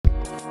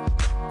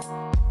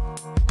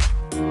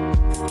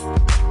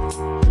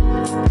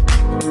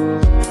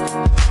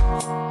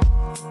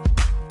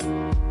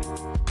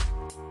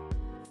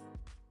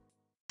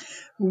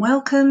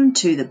welcome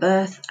to the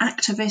Birth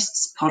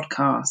Activists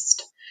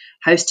podcast,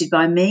 hosted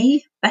by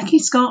me, Becky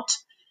Scott,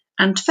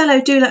 and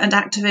fellow doula and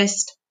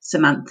activist,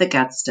 Samantha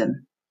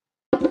Gadsden.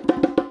 So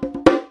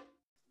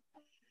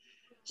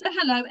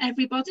hello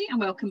everybody and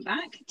welcome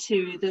back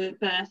to the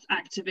Birth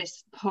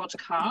Activists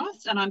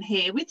podcast, and I'm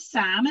here with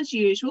Sam as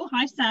usual.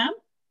 Hi Sam.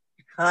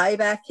 Hi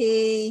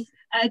Becky.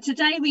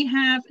 Today we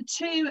have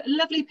two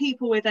lovely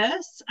people with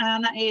us,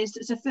 and that is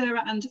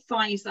Zafira and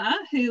Faiza,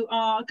 who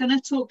are going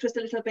to talk to us a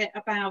little bit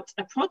about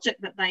a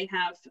project that they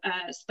have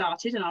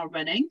started and are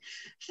running.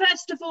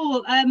 First of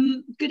all,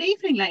 good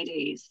evening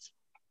ladies.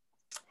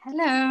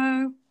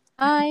 Hello.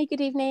 Hi,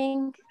 good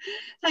evening.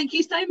 Thank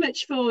you so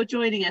much for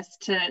joining us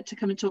to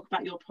come and talk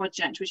about your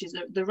project, which is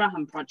the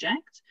Raham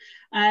Project.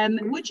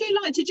 Would you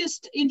like to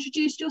just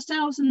introduce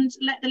yourselves and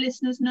let the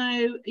listeners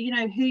know,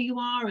 who you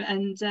are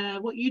and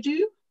what you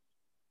do?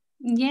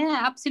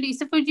 Yeah, absolutely.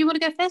 So, do you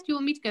want to go first? Do you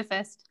want me to go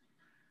first?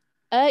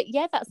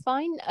 Yeah, that's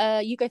fine.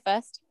 You go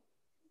first.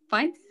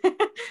 Fine.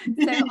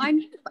 So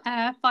I'm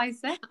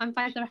Faiza. I'm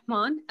Faiza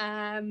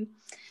Rahman.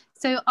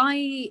 So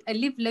I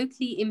live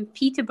locally in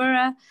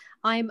Peterborough.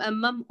 I'm a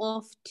mum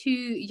of 2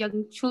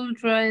 young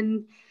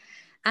children,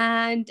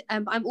 and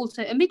I'm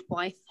also a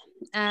midwife.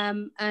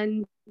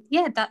 And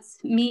yeah,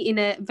 that's me in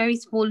a very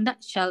small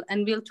nutshell.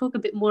 And we'll talk a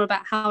bit more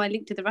about how I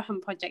linked to the Raham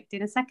Project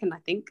in a second, I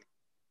think.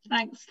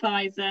 Thanks,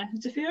 Faiza.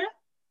 Zafira?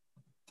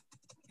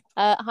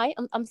 Hi,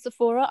 I'm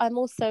Sephora. I'm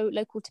also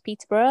local to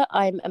Peterborough.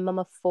 I'm a mum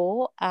of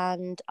 4,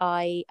 and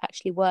I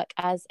actually work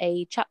as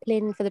a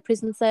chaplain for the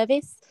prison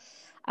service.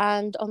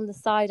 And on the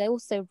side, I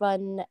also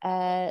run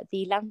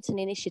the Lantern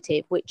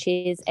Initiative, which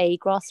is a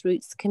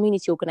grassroots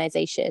community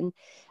organisation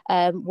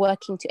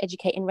working to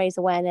educate and raise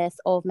awareness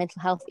of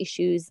mental health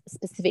issues,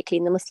 specifically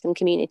in the Muslim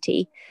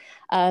community.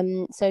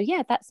 So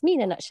yeah, that's me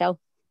in a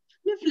nutshell.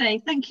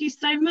 Lovely, thank you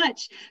so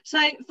much. So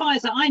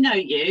Faiza, I know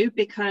you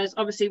because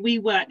obviously we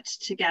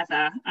worked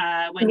together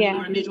when you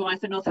were a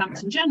midwife at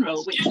Northampton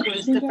General, which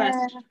was the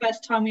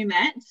first time we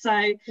met.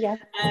 So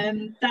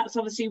that's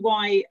obviously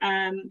why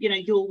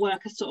your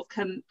work has sort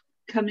of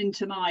come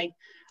into my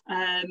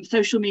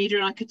social media,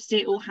 and I could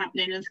see it all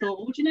happening and thought,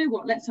 well, do you know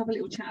what, let's have a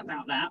little chat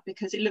about that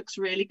because it looks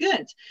really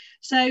good.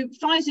 So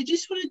Faiza,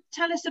 just want to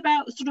tell us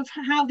about sort of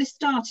how this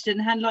started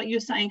and how, like you were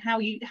saying, how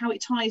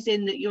it ties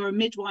in that you're a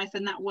midwife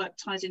and that work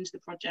ties into the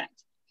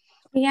project.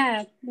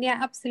 Yeah,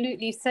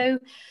 absolutely. So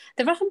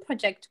the Raham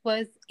Project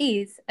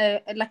is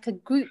like a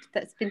group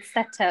that's been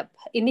set up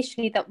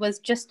initially that was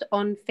just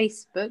on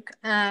Facebook,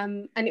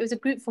 and it was a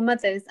group for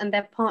mothers and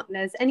their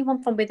partners,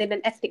 anyone from within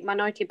an ethnic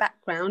minority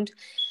background.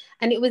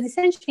 And it was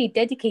essentially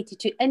dedicated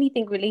to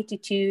anything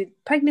related to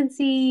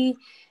pregnancy,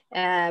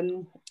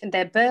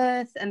 their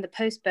birth and the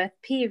post-birth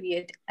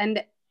period.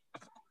 And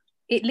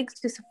it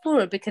links to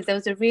Sephora because there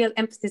was a real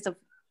emphasis of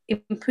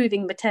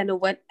improving maternal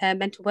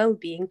mental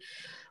well-being.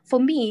 For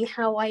me,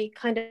 how I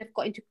kind of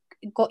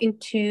got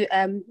into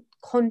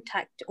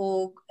contact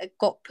or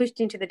got pushed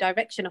into the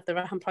direction of the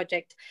Raham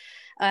Project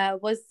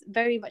was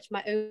very much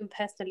my own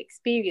personal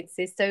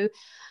experiences. So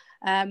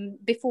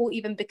before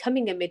even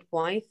becoming a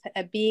midwife,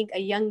 being a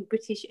young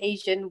British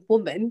Asian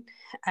woman,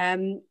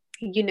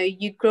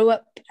 you grow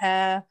up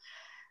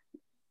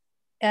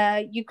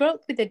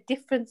with a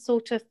different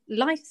sort of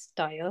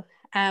lifestyle.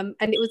 And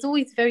it was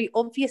always very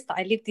obvious that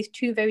I lived these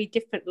 2 very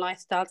different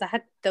lifestyles. I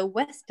had the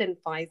Western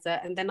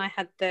Pfizer and then I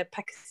had the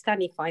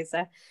Pakistani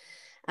Pfizer.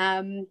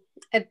 And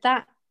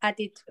that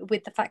added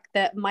with the fact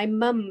that my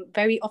mum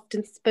very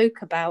often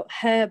spoke about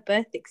her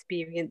birth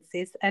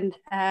experiences, and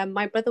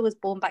my brother was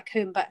born back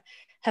home, but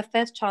her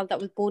first child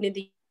that was born in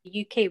the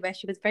UK, where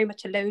she was very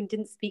much alone,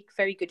 didn't speak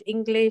very good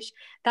English,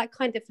 that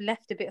kind of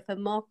left a bit of a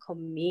mark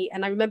on me.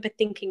 And I remember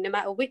thinking, no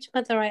matter which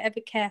mother I ever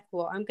care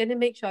for, I'm going to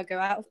make sure I go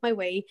out of my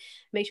way,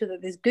 make sure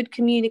that there's good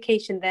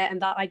communication there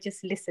and that I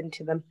just listen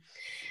to them.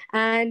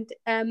 And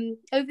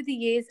over the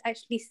years,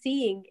 actually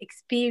seeing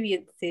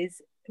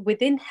experiences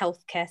within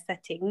healthcare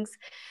settings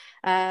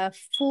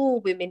for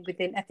women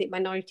within ethnic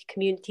minority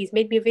communities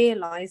made me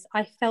realise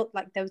I felt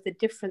like there was a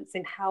difference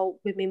in how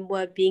women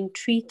were being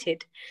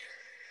treated.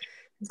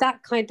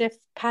 That kind of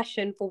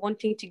passion for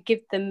wanting to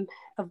give them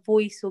a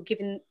voice or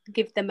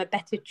give them a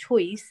better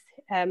choice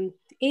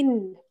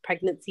in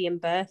pregnancy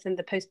and birth and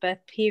the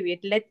post-birth period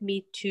led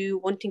me to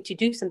wanting to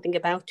do something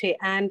about it.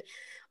 And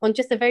on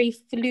just a very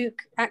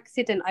fluke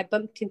accident, I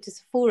bumped into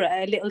Sephora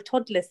at a little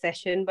toddler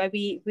session where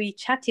we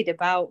chatted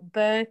about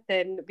birth,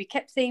 and we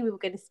kept saying we were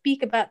going to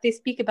speak about this.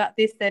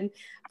 And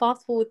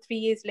fast forward 3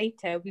 years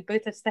later, we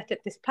both have set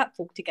up this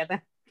platform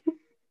together.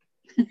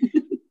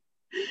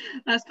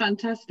 That's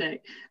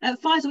fantastic.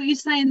 Faiza, what you're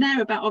saying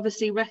there about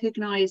obviously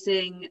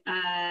recognising,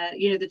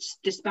 the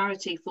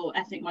disparity for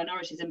ethnic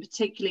minorities, and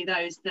particularly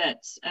those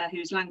that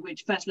whose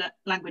first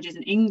language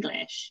isn't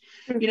English.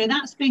 Mm-hmm.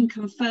 That's been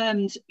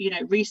confirmed,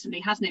 recently,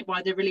 hasn't it,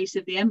 by the release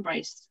of the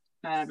Embrace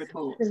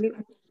report?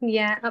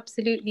 Yeah,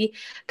 absolutely.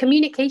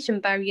 Communication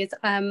barriers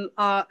are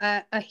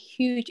a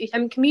huge. I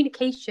mean,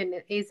 communication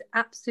is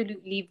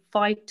absolutely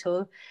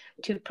vital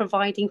to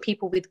providing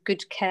people with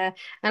good care,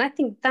 and I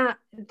think that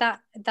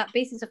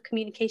basis of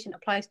communication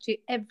applies to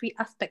every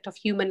aspect of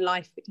human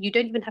life. You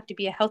don't even have to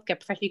be a healthcare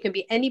professional. You can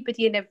be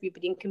anybody and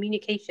everybody, and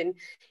communication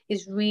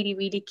is really,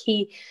 really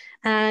key.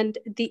 And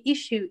the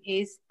issue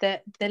is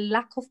that the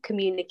lack of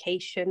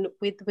communication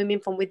with women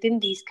from within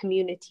these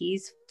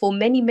communities, for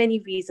many, many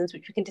reasons,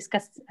 which we can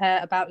discuss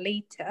about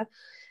later,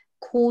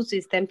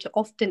 causes them to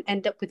often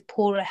end up with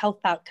poorer health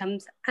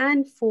outcomes.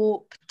 And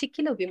for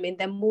particular women,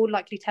 they're more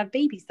likely to have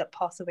babies that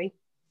pass away.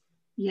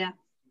 Yeah,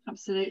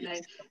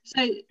 absolutely.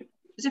 So,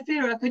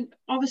 Zafira,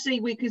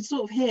 obviously we could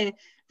sort of hear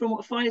from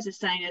what Pfizer's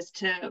saying as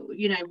to,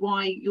 you know,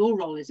 why your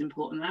role is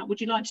important in that. Would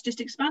you like to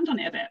just expand on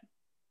it a bit?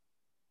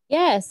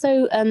 Yeah,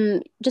 so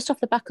just off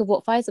the back of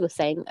what Pfizer was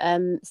saying,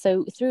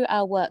 so through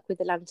our work with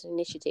the Lantern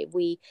Initiative,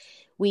 we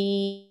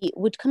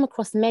would come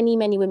across many,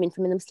 many women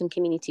from the Muslim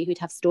community who'd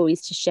have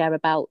stories to share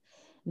about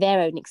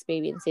their own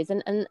experiences.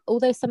 And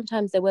although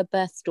sometimes there were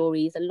birth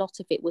stories, a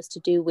lot of it was to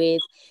do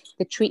with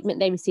the treatment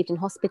they received in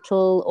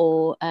hospital,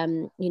 or,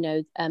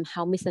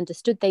 how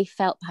misunderstood they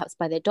felt, perhaps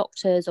by their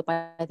doctors or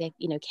by their,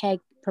 care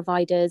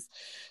providers.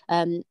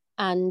 And,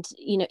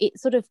 it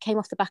sort of came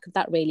off the back of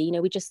that, really.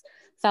 We just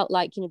felt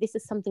like, this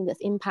is something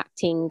that's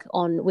impacting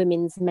on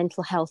women's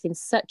mental health in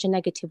such a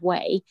negative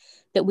way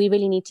that we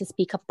really need to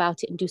speak up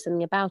about it and do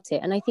something about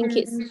it. And I think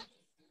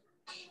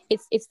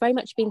it's very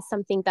much been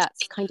something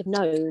that's kind of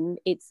known.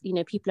 It's,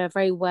 people are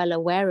very well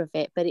aware of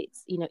it, but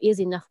it's, is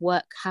enough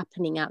work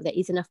happening out there,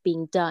 is enough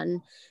being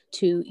done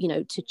to,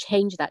 to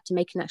change that, to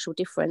make an actual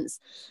difference.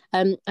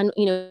 And,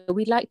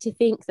 we'd like to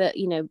think that,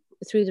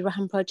 through the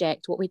Raham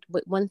Project,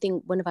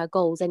 one of our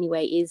goals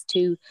anyway is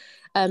to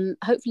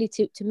hopefully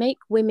to make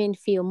women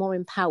feel more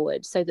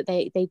empowered, so that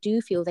they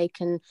do feel they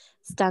can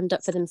stand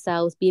up for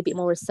themselves, be a bit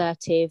more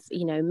assertive,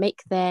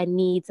 make their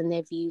needs and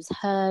their views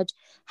heard,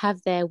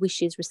 have their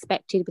wishes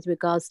respected with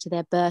regards to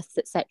their births,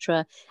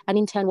 etc. And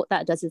in turn, what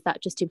that does is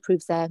that just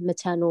improves their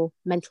maternal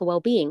mental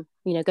well-being.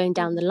 Going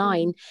down the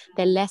line,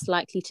 they're less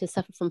likely to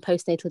suffer from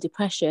postnatal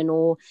depression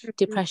or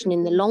depression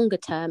in the longer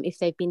term if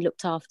they've been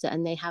looked after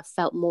and they have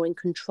felt more in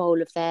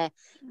control of their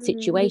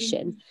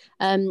situation.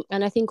 And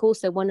I think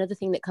also one other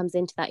thing that comes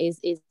into that is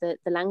the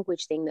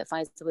language thing that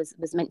Pfizer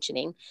was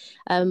mentioning.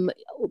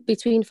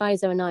 Between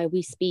Pfizer and I,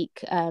 we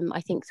speak,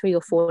 I think, 3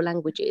 or 4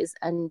 languages,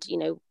 and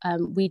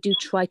we do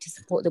try to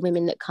support the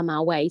women that come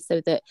our way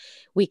so that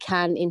we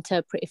can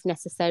interpret if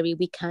necessary.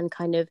 We can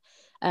kind of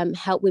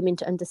help women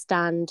to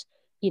understand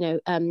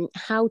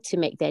how to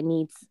make their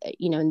needs,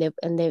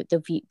 and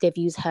their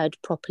views heard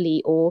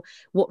properly, or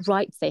what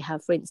rights they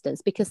have, for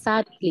instance. Because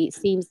sadly, it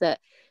seems that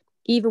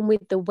even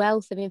with the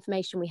wealth of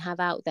information we have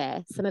out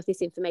there, some of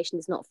this information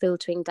is not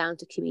filtering down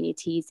to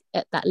communities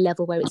at that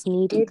level where it's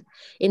needed,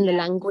 in the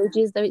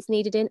languages that it's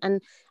needed in. And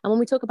when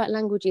we talk about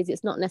languages,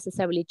 it's not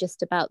necessarily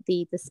just about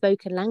the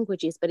spoken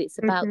languages, but it's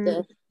about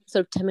the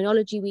sort of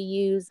terminology we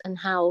use and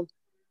how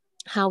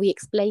we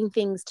explain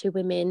things to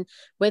women,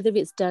 whether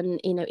it's done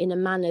in a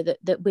manner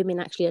that women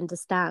actually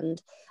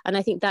understand. And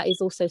I think that is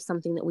also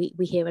something that we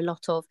hear a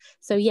lot of.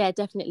 So yeah,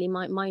 definitely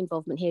my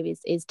involvement here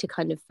is to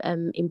kind of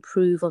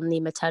improve on the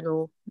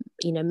maternal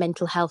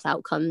mental health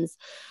outcomes.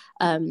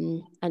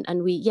 And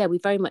we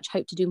very much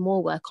hope to do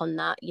more work on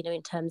that,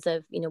 in terms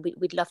of,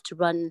 we'd love to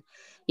run,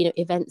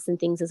 events and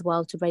things as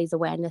well to raise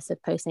awareness of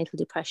postnatal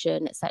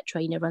depression,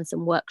 etc. Run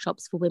some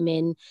workshops for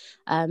women,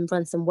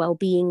 run some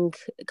well-being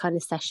kind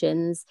of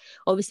sessions.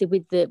 Obviously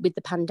with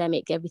the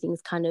pandemic,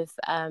 everything's kind of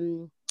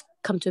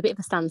come to a bit of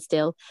a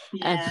standstill.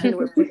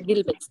 We're a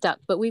little bit stuck,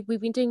 but we've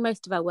been doing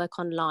most of our work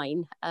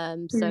online,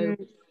 so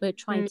we're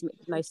trying to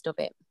make the most of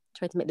it.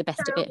 Try to make the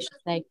best of it, I should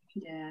say.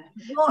 Yeah,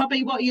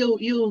 probably what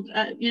you'll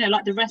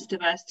like the rest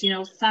of us,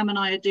 Sam and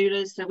I are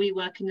doulas, so we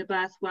work in the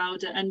birth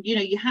world, and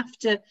you have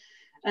to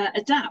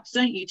adapt,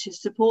 don't you, to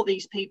support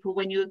these people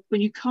when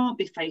you can't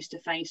be face to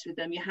face with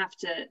them. You have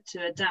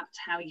to adapt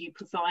how you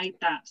provide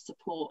that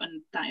support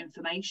and that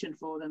information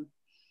for them.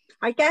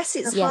 I guess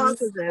it's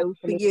harder though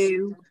for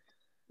you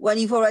when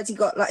you've already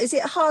got, is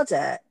it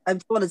harder? I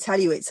want to tell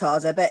you it's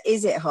harder, but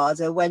is it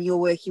harder when you're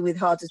working with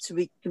harder to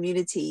reach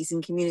communities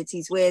and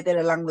communities where there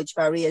are language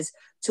barriers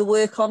to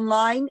work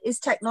online? Is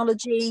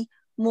technology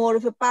more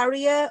of a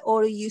barrier,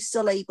 or are you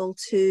still able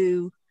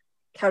to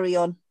carry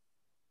on?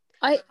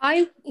 I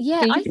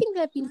think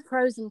there have been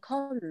pros and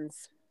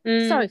cons.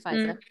 Sorry,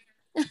 Pfizer.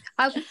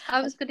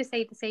 I was going to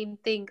say the same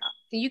thing.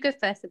 You go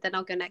first and then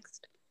I'll go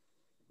next.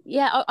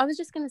 Yeah, I was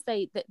just going to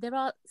say that there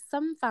are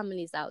some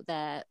families out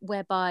there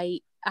whereby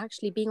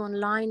actually being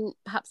online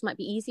perhaps might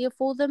be easier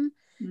for them,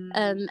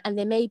 and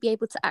they may be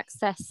able to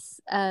access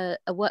a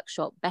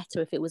workshop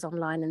better if it was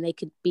online, and they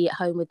could be at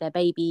home with their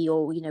baby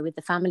or with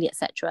the family,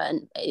 etc.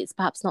 And it's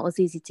perhaps not as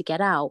easy to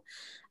get out.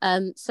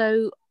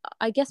 So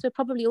I guess we're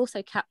probably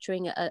also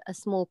capturing a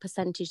small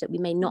percentage that we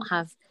may not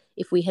have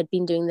if we had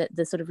been doing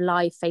the sort of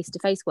live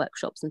face-to-face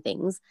workshops and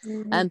things.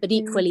 But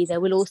equally, there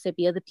will also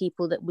be other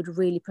people that would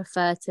really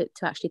prefer to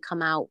actually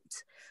come out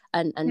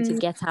and to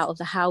get out of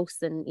the house,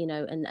 and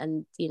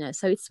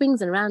so it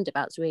swings and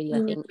roundabouts, really.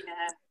 I think.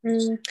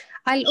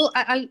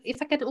 I'll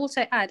if I can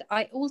also add,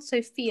 I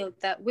also feel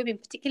that women,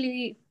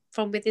 particularly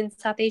from within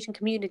South Asian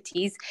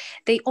communities,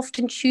 they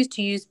often choose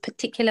to use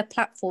particular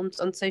platforms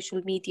on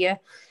social media.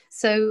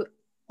 So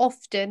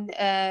often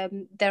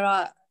there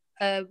are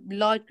a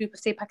large group of,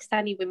 say,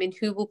 Pakistani women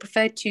who will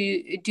prefer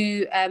to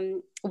do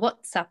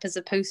WhatsApp as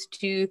opposed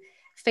to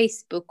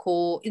Facebook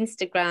or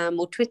Instagram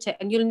or Twitter.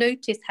 And you'll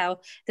notice how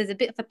there's a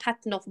bit of a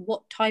pattern of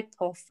what type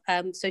of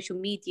social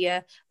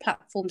media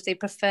platforms they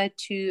prefer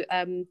to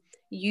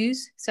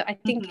use. So I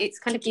think it's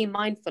kind of being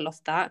mindful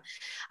of that.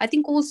 I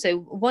think also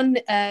one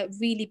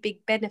really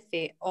big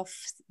benefit of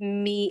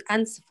me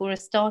and Sephora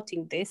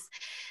starting this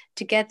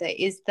together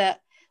is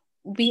that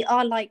we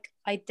are like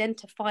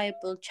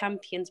identifiable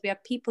champions. We are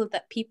people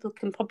that people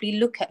can probably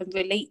look at and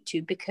relate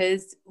to,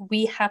 because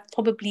we have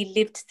probably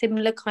lived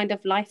similar kind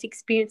of life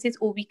experiences,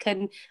 or we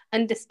can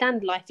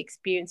understand life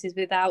experiences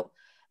without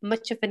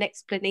much of an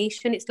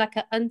explanation. It's like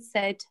an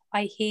unsaid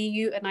 "I hear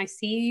you and I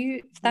see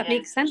you," if that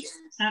makes sense.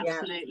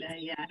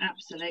 Absolutely,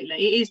 absolutely.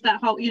 It is that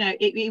whole,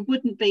 it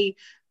wouldn't be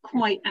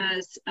quite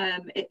as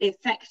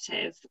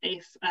effective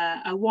if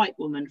a white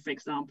woman, for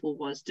example,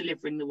 was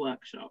delivering the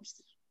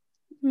workshops.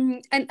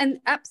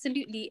 And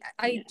absolutely,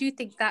 I do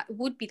think that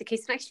would be the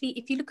case. And actually,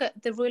 if you look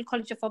at the Royal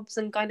College of Obs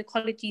and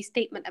Gynecology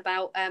statement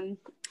about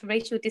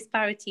racial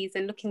disparities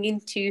and looking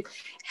into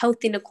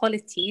health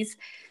inequalities,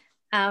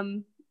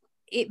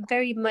 it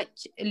very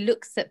much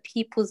looks at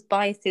people's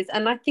biases.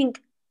 And I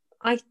think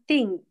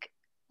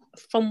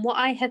from what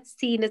I had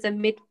seen as a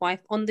midwife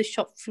on the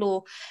shop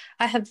floor,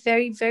 I have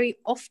very, very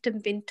often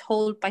been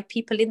told by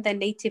people in their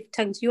native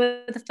tongues, "You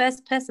are the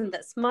first person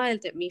that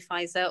smiled at me,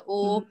 Faiza,"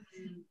 or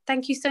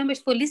 "Thank you so much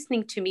for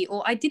listening to me,"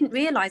 or "I didn't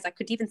realize I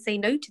could even say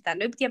no to that.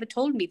 Nobody ever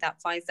told me that,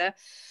 Faiza."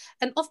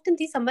 And often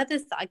these are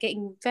mothers that are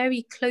getting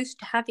very close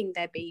to having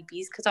their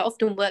babies, because I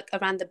often work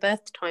around the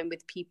birth time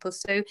with people.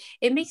 So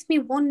it makes me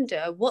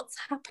wonder what's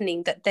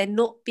happening that they're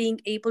not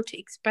being able to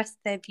express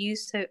their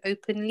views so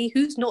openly.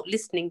 Who's not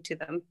listening to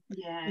them?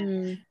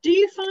 Do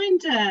you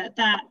find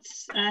that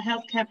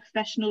healthcare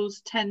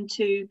professionals tend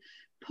to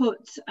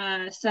put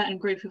a certain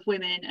group of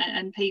women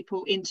and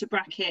people into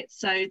brackets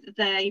so that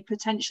they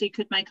potentially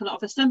could make a lot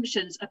of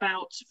assumptions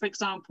about, for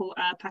example,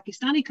 a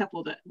Pakistani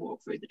couple that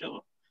walk through the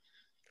door?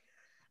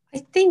 I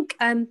think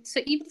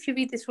so. Even if you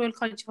read this Royal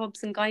College of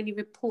Obs and Gynae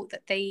report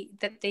that they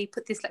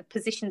put this like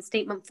position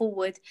statement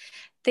forward,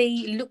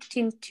 they looked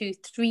into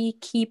 3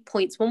 key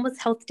points. One was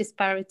health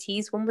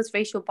disparities, one was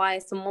racial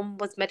bias, and one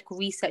was medical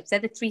research. They're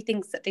the 3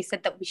 things that they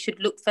said that we should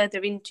look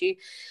further into.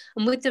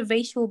 And with the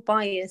racial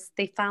bias,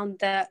 they found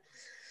that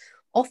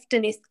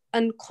often it's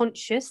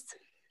unconscious.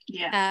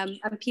 And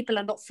people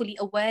are not fully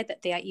aware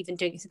that they are even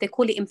doing it. So they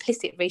call it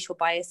implicit racial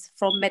bias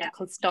from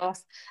medical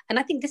staff. And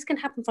I think this can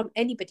happen from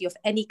anybody of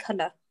any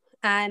colour.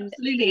 And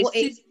absolutely,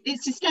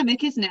 it's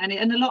systemic, isn't it?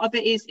 And a lot of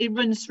it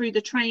runs through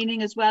the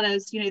training as well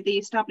as the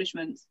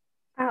establishments.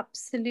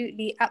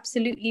 Absolutely.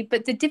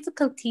 But the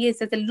difficulty is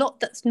there's a lot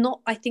that's not,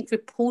 I think,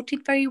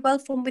 reported very well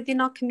from within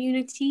our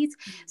communities.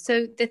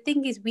 So the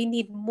thing is, we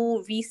need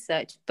more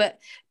research. But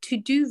to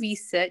do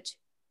research,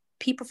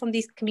 people from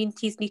these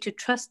communities need to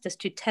trust us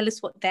to tell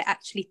us what they're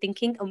actually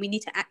thinking, and we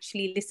need to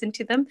actually listen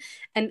to them.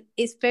 And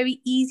it's very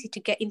easy to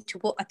get into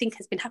what I think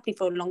has been happening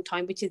for a long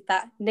time, which is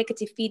that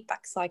negative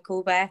feedback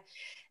cycle where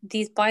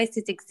these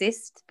biases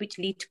exist, which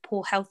lead to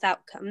poor health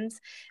outcomes.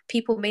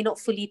 People may not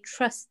fully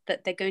trust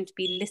that they're going to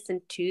be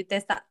listened to.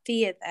 There's that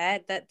fear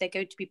there that they're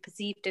going to be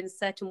perceived in a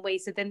certain way.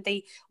 So then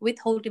they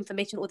withhold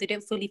information, or they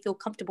don't fully feel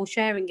comfortable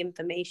sharing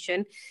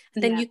information.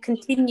 And then you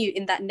continue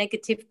in that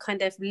negative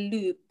kind of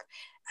loop.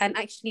 And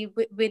actually,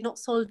 we're not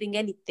solving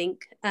anything.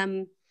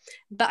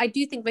 But I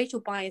do think racial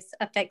bias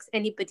affects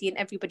anybody and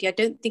everybody. I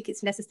don't think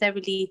it's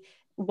necessarily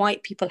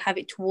white people have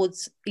it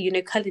towards,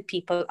 coloured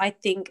people. I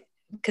think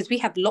because we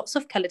have lots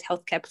of coloured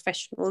healthcare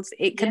professionals,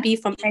 it can be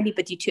from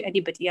anybody to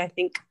anybody, I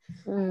think.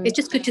 It's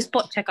just good to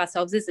spot check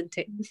ourselves, isn't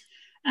it?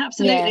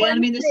 Absolutely. And I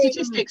mean, the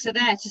statistics are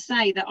there to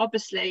say that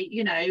obviously,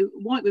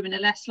 white women are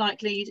less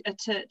likely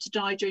to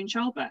die during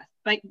childbirth.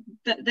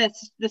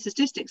 That's the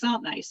statistics,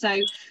 aren't they? So,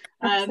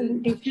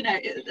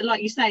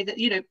 like you say,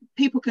 that,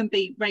 people can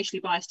be racially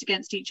biased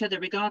against each other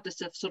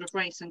regardless of sort of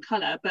race and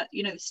colour. But,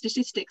 the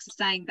statistics are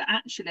saying that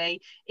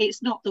actually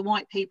it's not the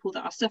white people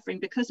that are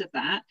suffering because of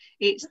that.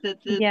 It's the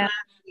Black,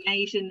 the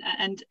Asian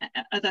and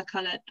other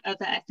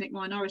ethnic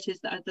minorities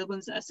that are the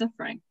ones that are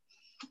suffering.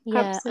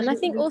 And I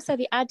think also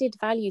the added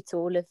value to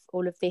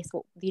all of this,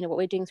 what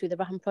we're doing through the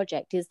Raham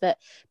Project, is that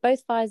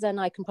both Faiza and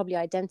I can probably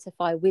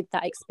identify with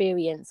that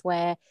experience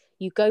where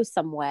you go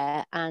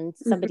somewhere and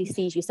somebody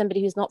sees you,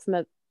 somebody who's not from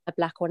a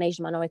Black or an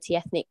Asian minority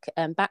ethnic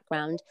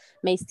background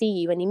may see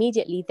you, and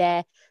immediately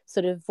their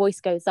sort of voice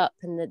goes up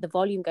and the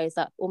volume goes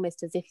up,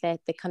 almost as if they're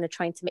kind of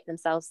trying to make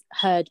themselves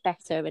heard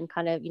better and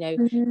kind of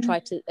try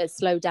to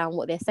slow down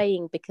what they're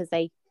saying, because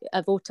they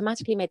have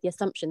automatically made the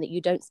assumption that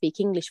you don't speak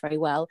English very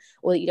well,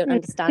 or that you don't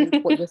understand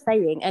what you're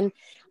saying. And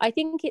I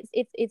think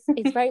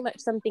it's very much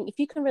something, if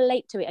you can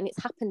relate to it, and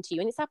it's happened to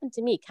you, and it's happened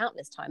to me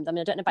countless times. I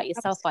mean, I don't know about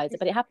yourself, Isa,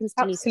 but it happens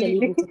to me still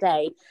even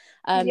today.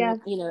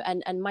 You know,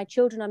 and my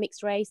children are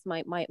mixed race.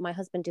 My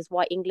husband is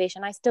white English,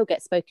 and I still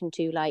get spoken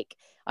to like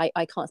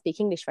I can't speak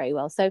English very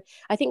well. So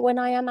I think when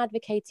I am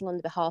advocating on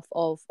the behalf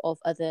of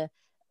other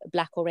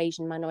Black or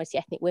Asian minority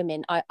ethnic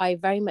women, I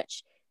very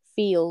much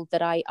feel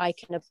that I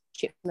can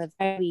approach it from a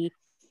very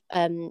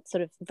a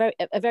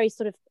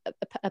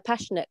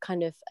passionate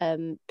kind of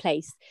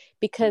place,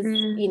 because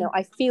you know,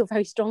 I feel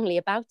very strongly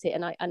about it,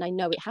 and I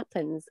know it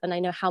happens, and I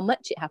know how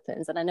much it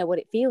happens, and I know what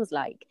it feels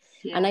like.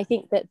 And I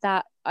think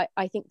that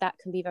I think that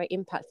can be very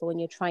impactful when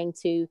you're trying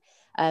to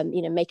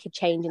you know, make a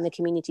change in the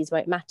communities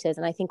where it matters.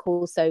 And I think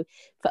also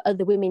for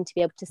other women to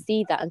be able to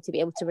see that and to be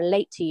able to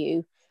relate to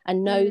you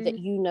and know that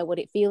you know what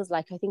it feels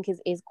like, I think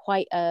is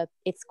quite a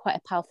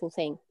powerful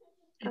thing.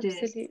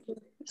 Absolutely.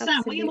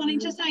 Sam, were you wanting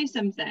to say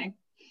something?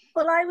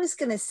 Well, I was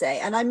going to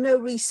say, and I'm no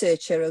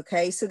researcher,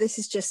 okay, so this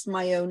is just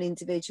my own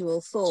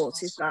individual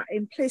thought, is that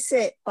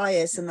implicit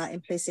bias and that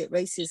implicit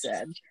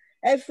racism,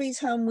 every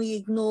time we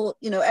ignore,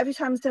 you know, every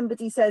time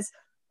somebody says,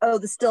 oh,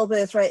 the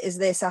stillbirth rate is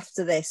this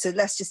after this, so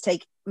let's just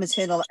take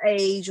maternal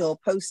age or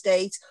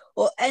post-date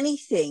or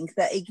anything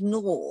that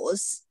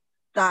ignores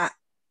that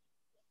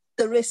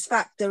the risk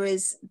factor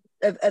is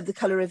of the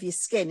colour of your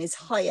skin is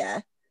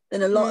higher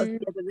than a lot of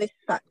the other risk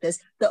factors,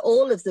 that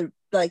all of the,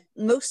 like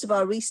most of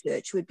our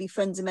research would be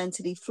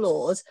fundamentally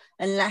flawed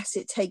unless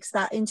it takes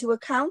that into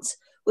account,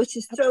 which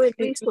is throwing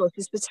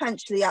resources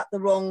potentially at the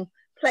wrong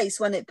place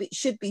when it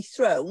should be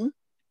thrown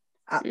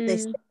at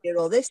this area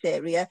or this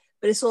area,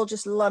 but it's all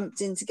just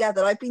lumped in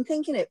together. I've been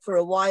thinking it for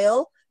a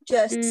while,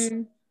 just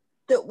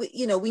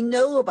that we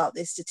know about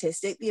this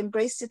statistic. The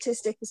Embrace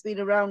statistic has been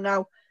around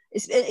now.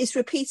 It's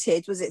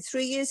repeated. Was it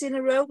 3 years in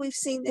a row we've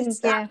seen this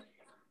stat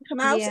come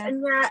out?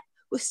 And yet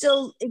we're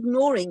still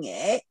ignoring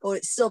it, or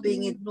it's still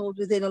being ignored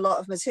within a lot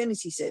of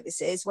maternity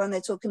services when they're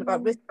talking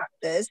about risk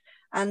factors,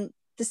 and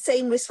the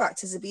same risk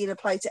factors are being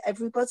applied to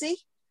everybody.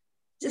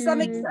 Does that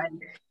make sense?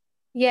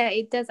 Yeah,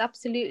 it does,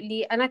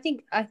 absolutely. And I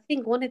think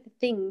one of the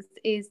things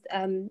is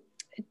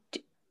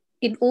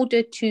in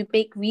order to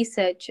make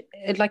research,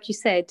 like you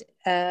said,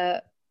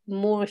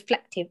 more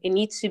reflective, it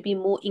needs to be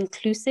more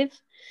inclusive.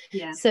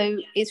 So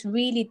it's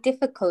really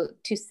difficult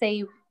to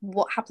say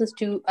what happens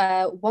to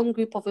one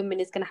group of women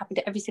is going to happen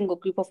to every single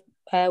group of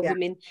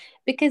women,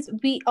 because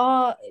we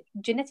are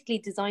genetically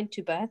designed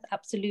to birth,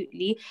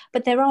 absolutely,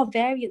 but there are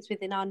variants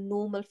within our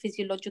normal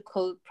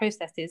physiological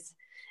processes,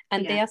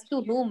 and they are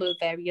still normal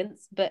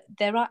variants, but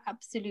there are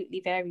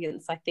absolutely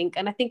variants, I think.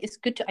 And I think it's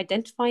good to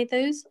identify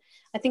those.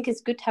 I think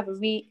it's good to have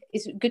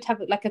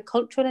like a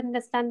cultural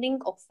understanding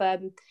of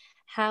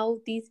how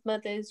these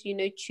mothers, you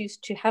know, choose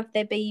to have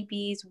their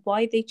babies,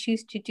 why they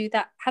choose to do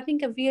that.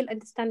 Having a real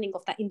understanding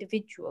of that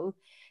individual,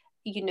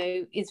 you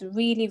know, is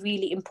really,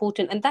 really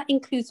important. And that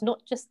includes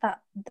not just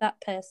that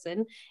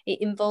person.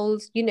 It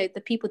involves, you know,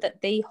 the people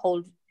that they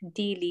hold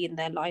dearly in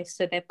their life.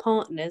 So their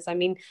partners. I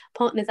mean,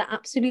 partners are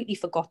absolutely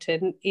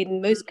forgotten in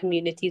most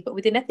communities, but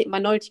within ethnic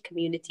minority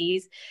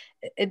communities,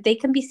 they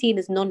can be seen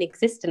as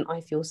non-existent,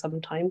 I feel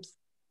sometimes.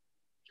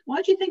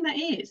 Why do you think that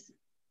is?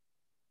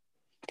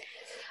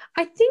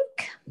 I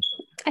think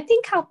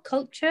our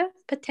culture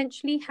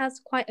potentially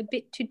has quite a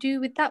bit to do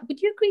with that.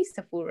 Would you agree,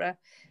 Sephora?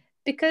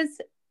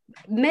 Because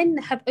men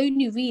have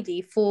only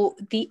really, for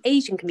the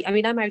Asian community, I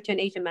mean, I'm married to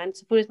an Asian man,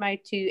 Sephora's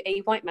married to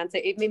a white man, so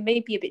it may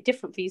be a bit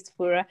different for you,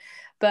 Sephora,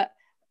 but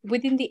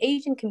within the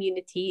Asian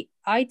community,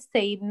 I'd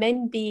say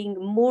men being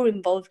more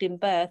involved in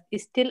birth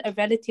is still a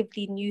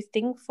relatively new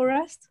thing for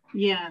us.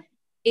 Yeah.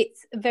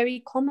 It's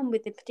very common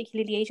within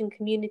particularly Asian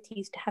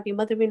communities to have your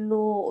mother-in-law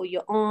or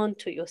your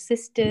aunt or your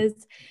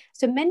sisters.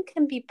 So men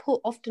can be put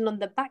often on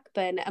the back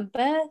burner, and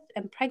birth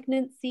and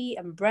pregnancy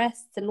and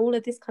breasts and all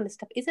of this kind of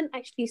stuff isn't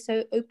actually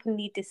so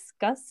openly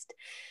discussed.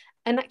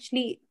 And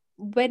actually,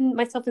 when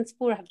myself and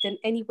Sephora have done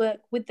any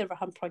work with the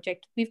Raham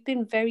Project, we've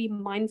been very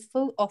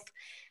mindful of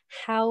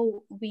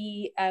how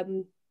we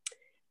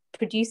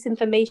produce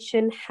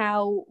information,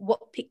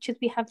 what pictures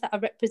we have that are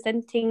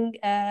representing,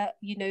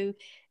 you know,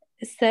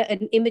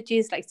 certain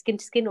images like skin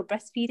to skin or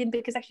breastfeeding,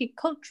 because actually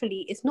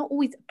culturally it's not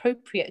always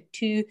appropriate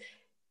to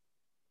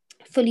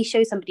fully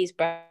show somebody's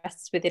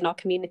breasts within our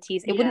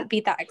communities. It wouldn't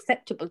be that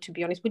acceptable, to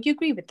be honest. Would you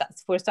agree with that,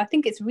 Sephora? So I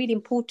think it's really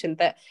important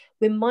that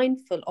we're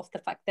mindful of the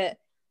fact that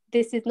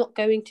this is not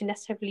going to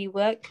necessarily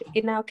work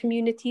in our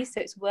communities, so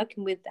it's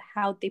working with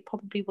how they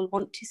probably will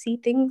want to see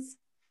things.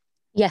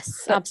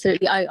 Yes,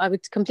 absolutely. I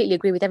would completely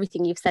agree with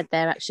everything you've said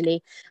there,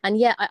 actually. And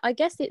yeah, I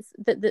guess it's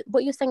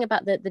what you're saying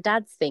about the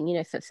dads thing, you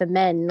know, for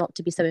men not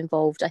to be so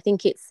involved. I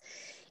think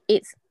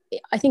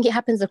I think it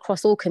happens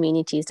across all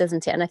communities,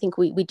 doesn't it? And I think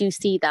we do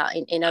see that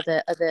in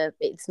other,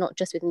 it's not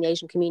just within the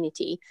Asian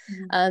community.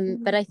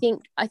 But I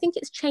think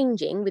it's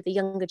changing with the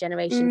younger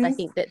generations. I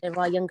think that there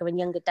are younger and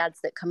younger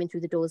dads that come in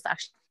through the doors that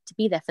actually to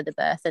be there for the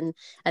birth, and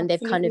they've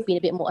kind of been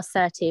a bit more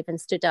assertive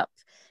and stood up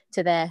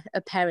to their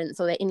parents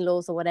or their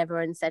in-laws or whatever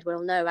and said,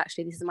 well, no,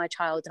 actually this is my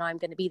child and I'm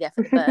going to be there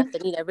for the birth,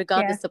 and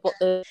regardless of what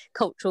the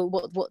cultural,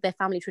 what their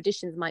family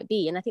traditions might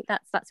be. And I think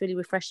that's really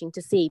refreshing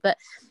to see. But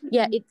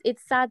yeah,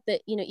 it's sad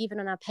that even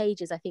on our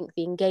pages, I think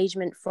the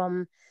engagement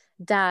from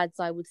dads,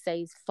 I would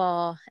say, is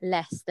far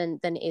less than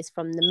it is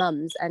from the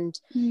mums, and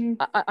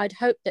I'd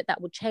hope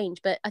that would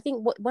change. But I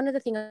think one of the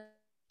things I'm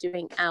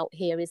doing out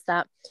here is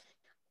that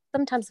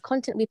sometimes the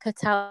content we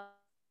put out,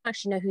 I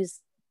actually know who's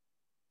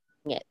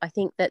it. I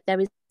think that there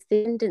is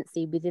a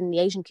tendency within the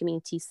Asian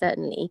community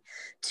certainly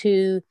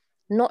to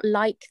not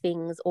like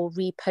things or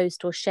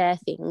repost or share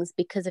things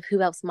because of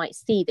who else might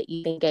see that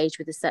you've engaged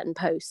with a certain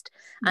post,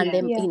 and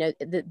then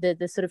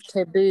the sort of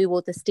taboo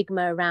or the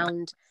stigma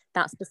around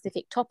that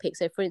specific topic.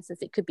 So for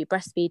instance, it could be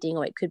breastfeeding,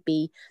 or it could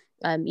be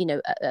a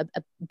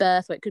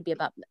birth, or it could be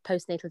about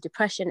postnatal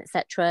depression,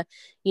 etc.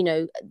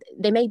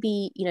 They may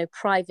be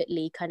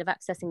privately kind of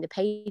accessing the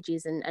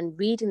pages and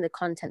reading the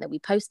content that we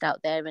post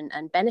out there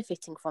and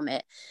benefiting from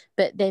it,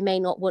 but they may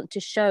not want to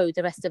show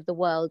the rest of the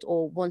world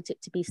or want it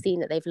to be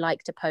seen that they've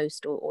liked a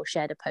post or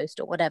shared a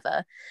post or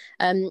whatever.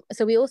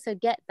 So we also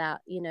get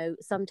that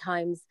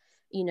sometimes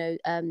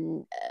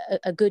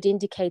a good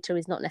indicator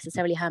is not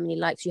necessarily how many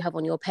likes you have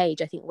on your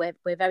page. I think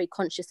we're very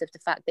conscious of the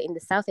fact that in the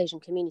South Asian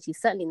community,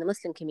 certainly in the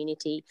Muslim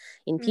community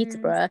in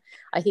Peterborough,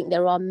 I think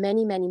there are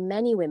many, many,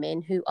 many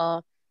women who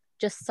are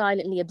just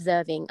silently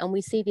observing, and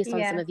we see this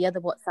on some of the other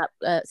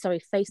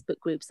Facebook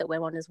groups that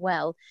we're on as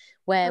well,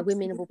 where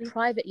women will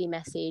privately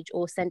message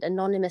or send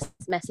anonymous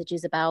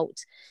messages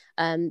about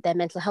their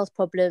mental health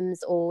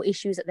problems or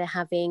issues that they're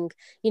having,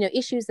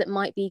 issues that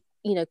might be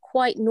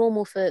quite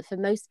normal for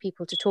most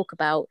people to talk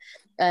about,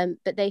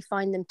 but they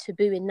find them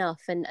taboo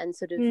enough and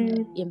sort of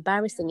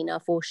embarrassing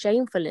enough or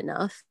shameful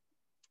enough,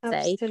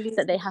 say,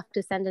 that they have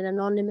to send an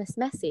anonymous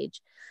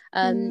message.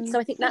 So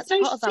I think that's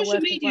part of our social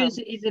work media as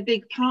well. is a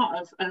big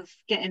part of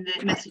getting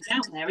the message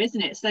out there,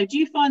 isn't it? So do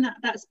you find that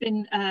that's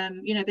been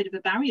a bit of a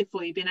barrier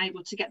for you, being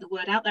able to get the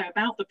word out there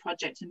about the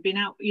project and being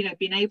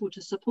able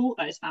to support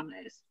those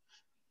families?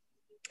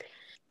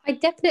 I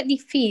definitely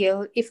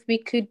feel if we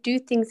could do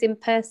things in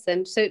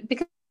person, so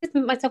because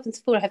myself and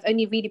Sephora have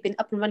only really been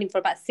up and running for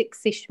about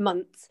 6-ish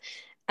months,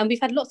 and we've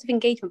had lots of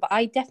engagement, but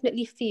I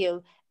definitely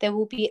feel there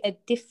will be a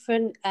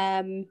different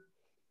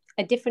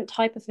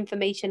type of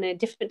information and a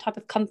different type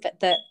of comfort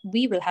that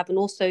we will have, and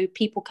also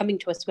people coming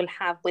to us will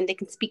have when they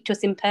can speak to us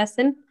in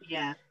person.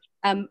 Yeah.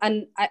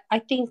 And I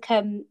think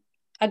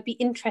I'd be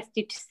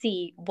interested to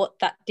see what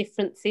that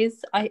difference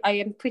is. I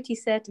am pretty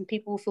certain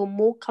people will feel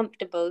more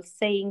comfortable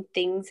saying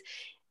things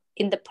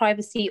in the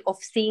privacy of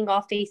seeing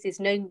our faces,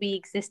 knowing we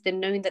exist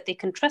and knowing that they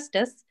can trust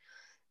us,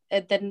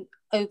 than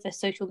over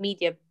social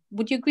media.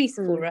 Would you agree,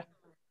 Sephora?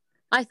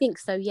 I think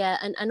so, yeah.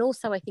 And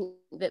also I think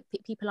that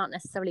people aren't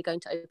necessarily going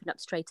to open up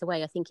straight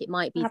away. I think it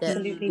might be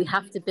that we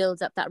have to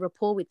build up that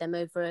rapport with them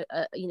over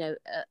a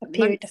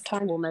period of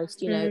time,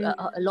 almost, a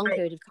long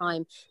period of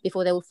time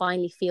before they will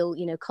finally feel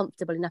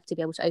comfortable enough to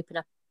be able to open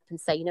up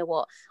and say, you know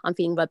what, I'm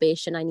feeling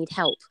rubbish and I need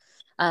help.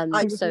 I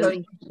was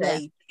going to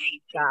say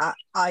that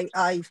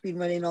I've been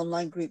running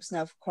online groups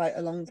now for quite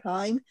a long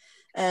time,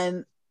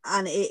 and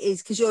it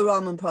is because your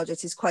Raham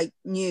Project is quite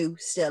new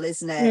still,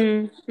 isn't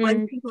it?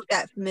 When people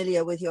get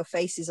familiar with your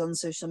faces on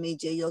social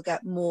media, you'll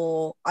get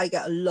more. I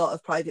get a lot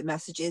of private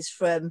messages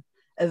from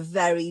a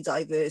very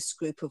diverse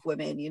group of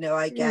women.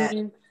 I get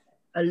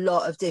a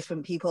lot of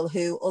different people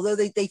who, although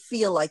they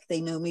feel like they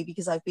know me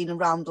because I've been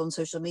around on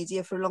social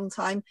media for a long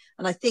time,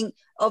 and I think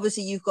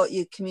obviously you've got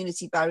your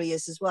community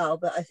barriers as well,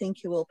 but I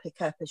think you will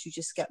pick up as you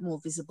just get more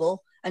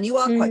visible, and you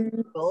are quite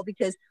visible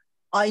because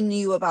I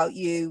knew about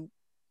you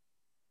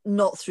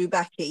not through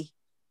Becky.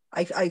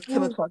 I've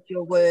come across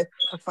your work,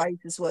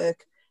 Faiza's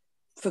work,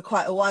 for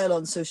quite a while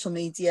on social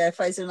media.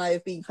 Faiza and I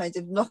have been kind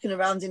of knocking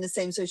around in the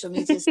same social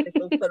media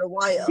circles for a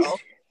while.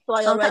 So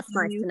I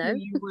already knew who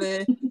you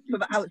were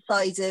from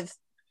outside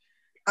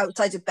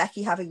of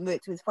Becky, having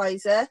worked with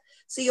Faiza.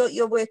 So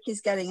your work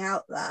is getting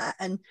out there.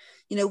 And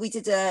we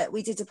did a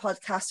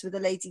podcast with a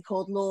lady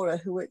called Laura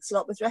who works a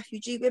lot with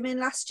refugee women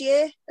last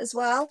year as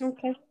well.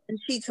 Okay. And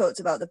she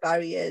talked about the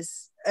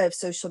barriers of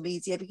social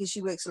media because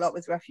she works a lot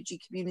with refugee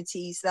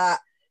communities that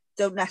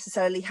don't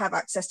necessarily have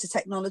access to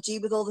technology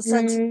with all the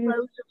centres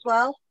closed as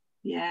well.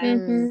 Yeah.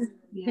 So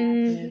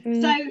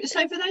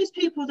for those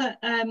people that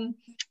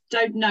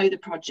don't know the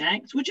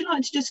project, would you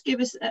like to just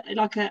give us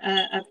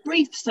a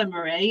brief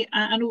summary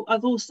and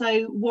of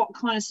also what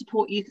kind of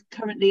support you're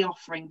currently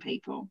offering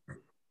people?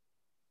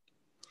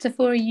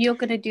 Sephora, you're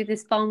going to do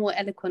this far more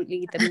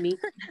eloquently than me.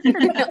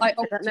 I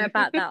don't know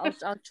about that.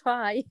 I'll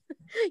try.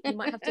 You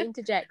might have to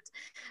interject.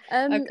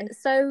 Okay.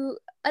 So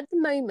At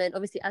the moment,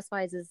 obviously, as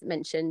Faiza's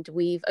mentioned,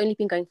 we've only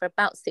been going for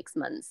about 6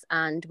 months,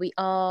 and we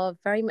are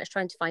very much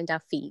trying to find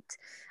our feet.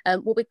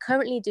 What we're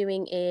currently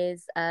doing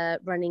is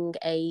running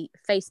a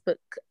Facebook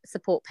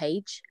support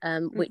page,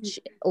 which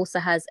also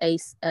has a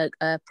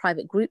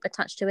private group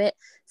attached to it.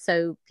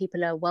 So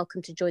people are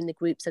welcome to join the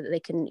group so that they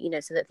can,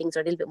 so that things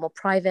are a little bit more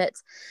private.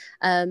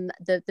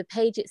 The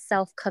page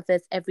itself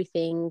covers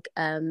everything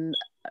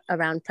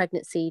around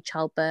pregnancy,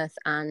 childbirth,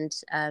 and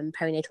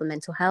perinatal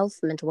mental health,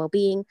 mental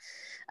well-being.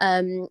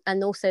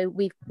 And also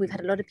we've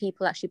had a lot of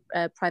people actually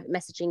private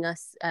messaging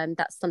us.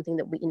 That's something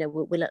that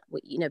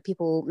we'll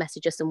people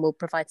message us and we'll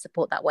provide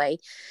support that way.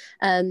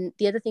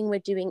 The other thing we're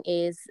doing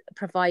is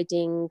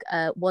providing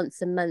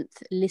once a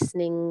month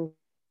listening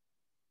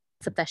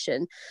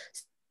session.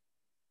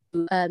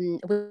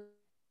 We'll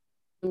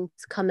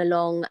come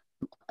along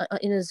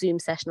in a Zoom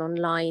session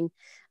online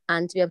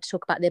and to be able to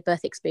talk about their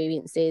birth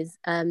experiences.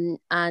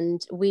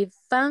 And we've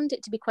found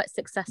it to be quite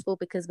successful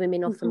because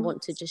women often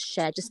want to just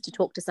share, just to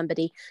talk to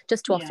somebody,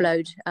 just to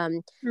offload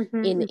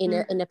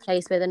in a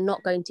place where they're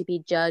not going to be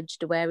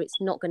judged, where it's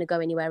not going to go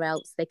anywhere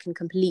else. They can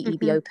completely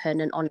be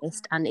open and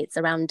honest, and it's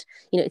around,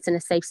 it's in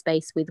a safe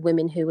space with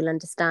women who will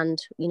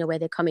understand, where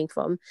they're coming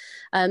from.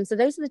 So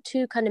those are the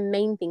two kind of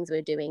main things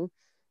we're doing.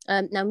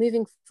 Now,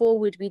 moving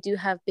forward, we do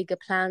have bigger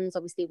plans.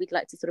 Obviously, we'd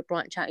like to sort of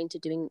branch out into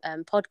doing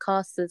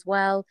podcasts as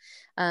well.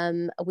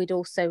 We'd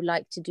also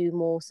like to do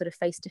more sort of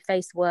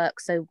face-to-face work.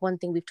 So one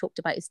thing we've talked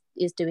about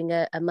is doing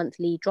a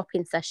monthly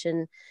drop-in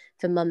session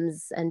for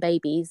mums and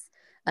babies.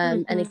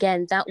 And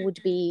again, that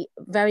would be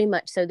very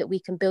much so that we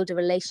can build a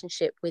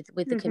relationship with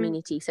the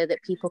community, so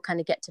that people kind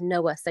of get to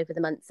know us over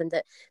the months, and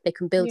that they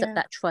can build up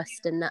that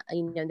trust, and that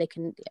they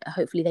can,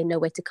 hopefully they know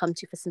where to come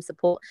to for some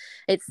support.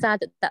 It's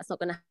sad that that's not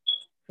going to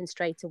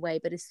straight away,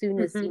 but as soon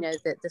as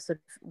the sort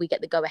of we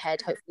get the go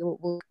ahead, hopefully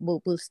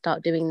we'll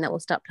start doing that. We'll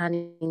start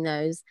planning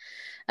those.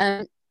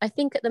 I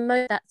think at the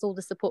moment that's all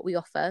the support we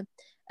offer.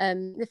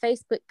 The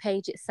Facebook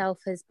page itself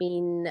has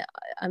been,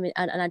 and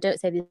I don't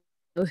say this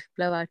to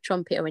blow our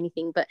trumpet or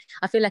anything, but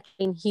I feel like it's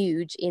been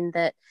huge in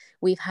that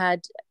we've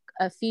had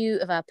a few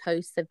of our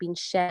posts have been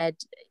shared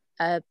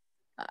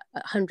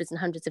hundreds and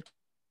hundreds of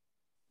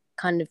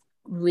kind of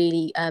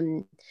really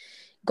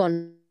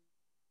gone.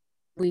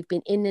 We've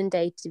been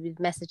inundated with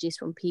messages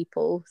from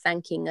people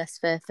thanking us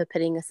for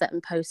putting a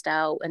certain post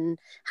out and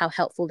how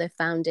helpful they've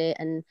found it,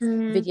 and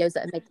videos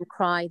that make them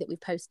cry that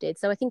we've posted.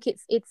 So I think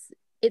it's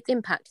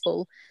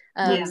impactful.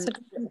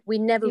 We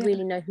never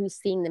really know who's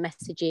seeing the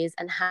messages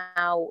and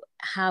how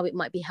it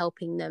might be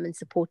helping them and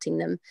supporting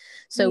them.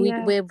 So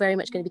we're very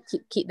much going to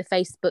keep the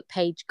Facebook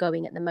page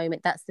going at the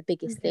moment. That's the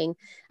biggest thing.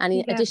 And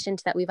in addition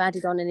to that, we've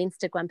added on an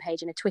Instagram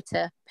page and a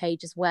Twitter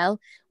page as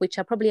well, which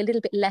are probably a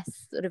little bit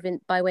less sort of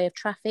by way of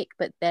traffic,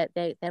 but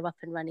they're up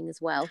and running as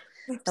well.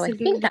 Absolutely. So I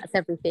think that's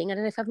everything. I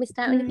don't know if I've missed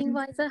out anything,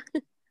 Liza.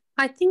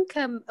 I think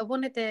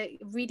one of the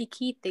really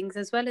key things,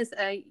 as well as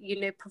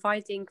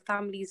providing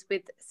families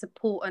with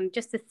support and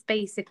just a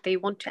space if they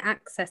want to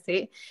access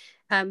it,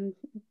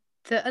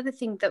 the other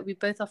thing that we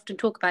both often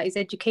talk about is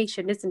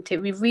education, isn't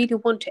it? We really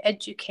want to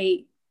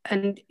educate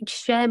and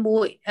share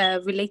more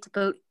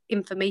relatable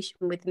information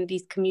within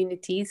these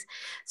communities.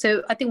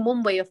 So I think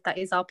one way of that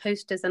is our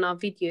posters and our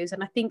videos.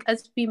 And I think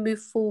as we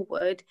move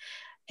forward,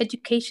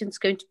 education is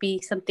going to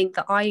be something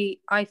that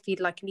I feel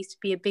like needs to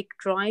be a big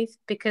drive,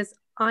 because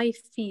I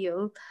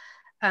feel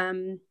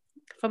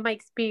from my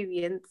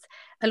experience,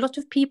 a lot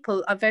of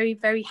people are very,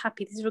 very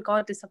happy. This is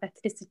regardless of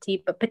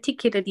ethnicity, but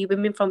particularly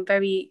women from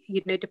very,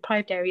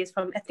 deprived areas,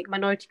 from ethnic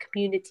minority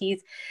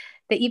communities.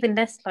 They're even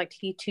less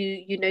likely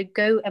to,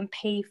 go and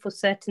pay for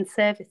certain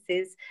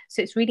services.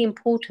 So it's really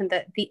important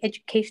that the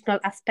educational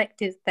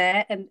aspect is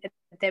there, and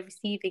they're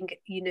receiving,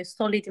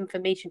 solid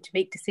information to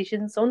make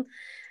decisions on.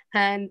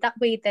 And that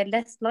way they're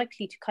less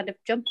likely to kind of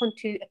jump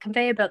onto a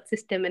conveyor belt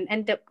system and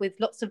end up with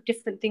lots of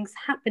different things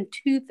happen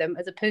to them,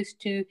 as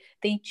opposed to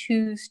they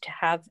choose to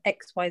have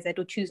X, Y, Z,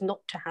 or choose not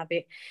to have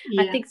it.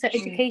 I think so.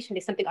 Education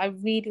is something I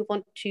really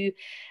want to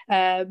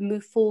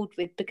move forward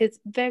with, because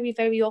very,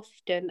 very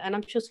often, and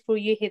I'm sure for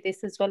you hear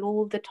this as well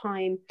all the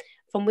time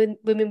from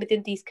women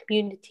within these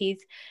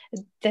communities,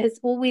 there's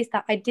always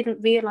that I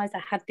didn't realize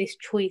I had this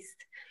choice.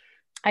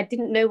 I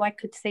didn't know I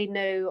could say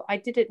no. I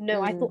didn't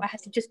know. I thought I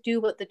had to just do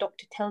what the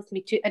doctor tells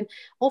me to. And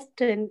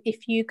often,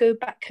 if you go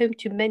back home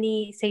to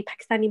many, say,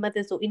 Pakistani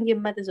mothers or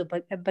Indian mothers or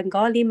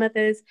Bengali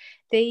mothers,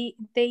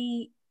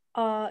 they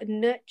are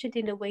nurtured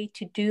in a way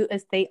to do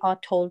as they are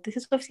told. This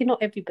is obviously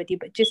not everybody,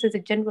 but just as a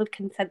general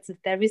consensus,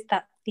 there is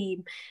that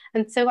theme.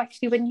 And so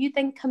actually, when you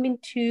come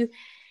into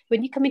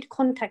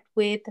contact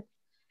with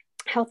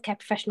healthcare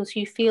professionals who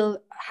you feel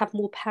have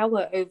more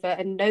power over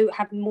and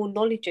have more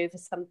knowledge over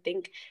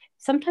something,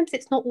 sometimes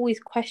it's not always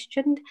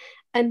questioned.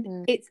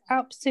 And it's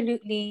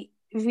absolutely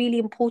really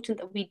important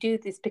that we do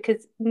this,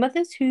 because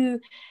mothers who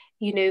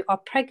are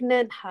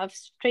pregnant, have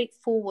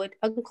straightforward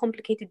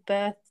uncomplicated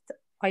births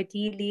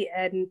ideally,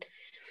 and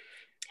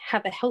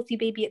have a healthy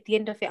baby at the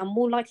end of it, are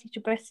more likely to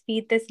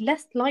breastfeed. There's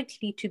less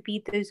likely to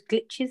be those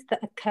glitches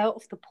that occur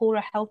of the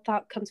poorer health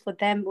outcomes for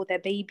them or their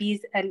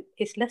babies, and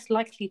it's less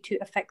likely to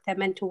affect their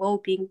mental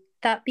well-being.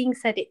 That being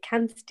said, it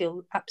can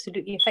still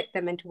absolutely affect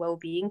their mental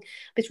well-being,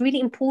 but it's really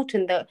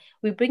important that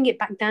we bring it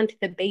back down to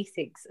the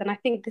basics. And I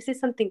think this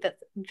is something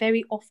that's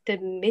very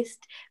often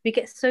missed. We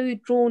get so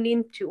drawn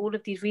into all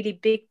of these really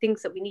big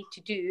things that we need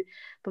to do,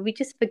 but we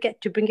just forget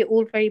to bring it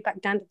all very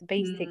back down to the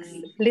basics.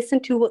 Listen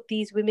to what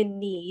these women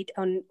need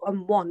and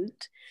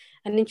want,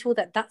 and ensure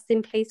that that's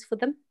in place for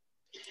them.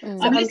 So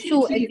I'm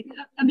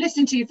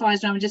listening to you,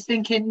 Faisal. I'm just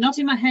thinking,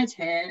 nodding my head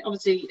here.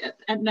 Obviously,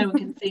 no one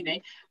can see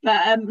me,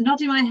 but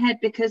nodding my head,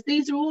 because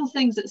these are all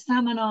things that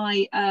Sam and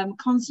I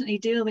constantly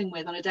dealing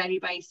with on a daily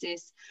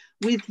basis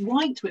with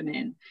white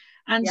women.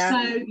 And so,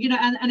 you know,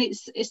 and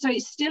it's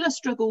still a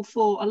struggle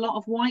for a lot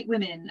of white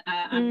women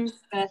and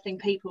birthing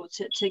people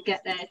to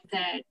get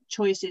their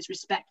choices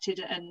respected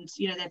and,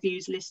 you know, their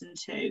views listened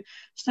to.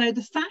 So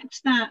the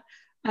fact that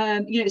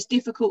you know, it's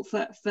difficult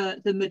for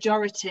the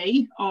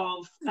majority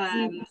of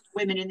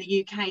women in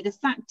the UK, the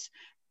fact,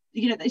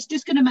 you know, it's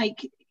just going to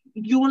make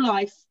your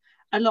life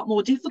a lot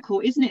more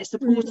difficult, isn't it,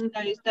 supporting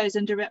those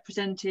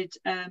underrepresented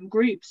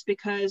groups,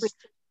 because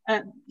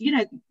you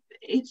know,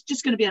 it's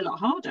just going to be a lot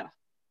harder.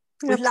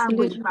 With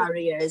language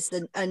barriers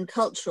and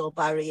cultural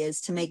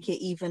barriers to make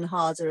it even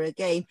harder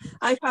again.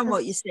 I found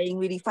what you're saying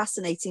really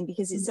fascinating,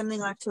 because it's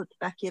something I've talked to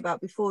Becky about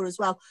before as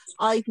well.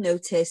 I've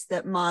noticed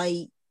that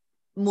my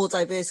more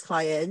diverse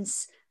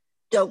clients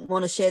don't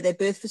want to share their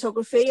birth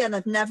photography, and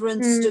I've never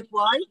understood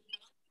why.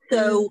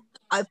 So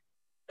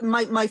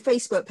my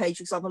Facebook page,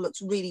 for example,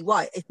 looks really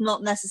white. It's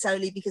not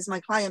necessarily because my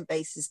client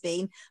base has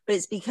been, but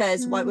it's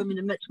because white women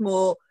are much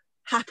more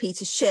happy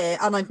to share,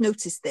 and I've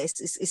noticed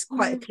this, it's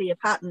quite a clear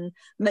pattern,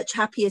 much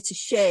happier to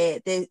share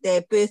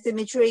their birth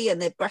imagery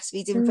and their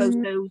breastfeeding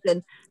photos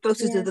and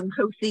photos of them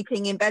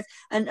co-sleeping in bed.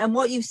 And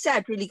what you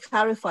said really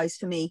clarifies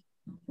for me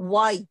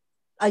why.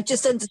 I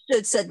just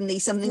understood suddenly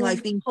something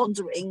I've been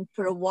pondering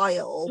for a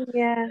while. I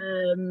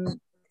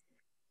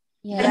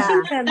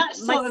think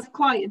that's sort of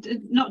quite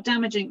not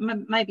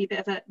damaging, maybe a bit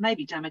of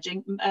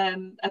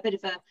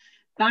a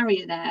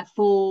barrier there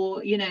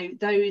for, you know,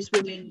 those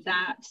women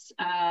that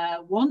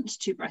want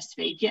to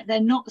breastfeed, yet they're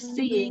not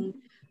seeing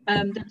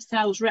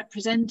themselves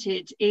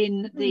represented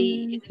in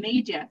the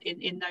media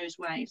in those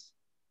ways.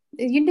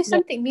 You know,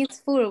 something me and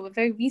Sephora were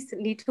very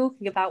recently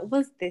talking about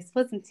was this,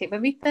 wasn't it? When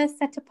we first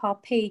set up our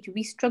page,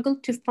 we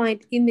struggled to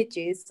find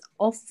images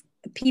of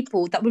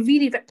people that were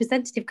really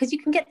representative, because you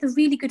can get the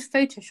really good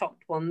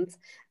photoshopped ones,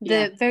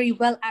 the very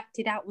well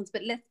acted out ones,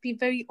 but let's be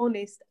very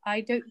honest,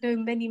 I don't know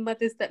many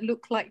mothers that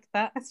look like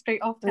that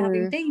straight after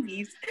having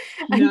babies.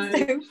 And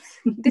so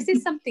this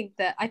is something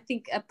that I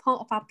think a part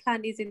of our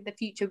plan is in the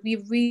future. We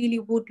really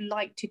would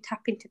like to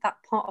tap into that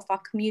part of our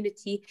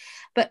community.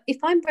 But if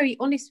I'm very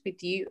honest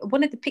with you,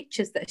 one of the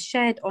pictures that are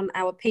shared on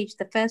our page,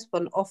 the first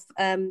one of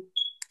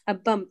a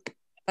bump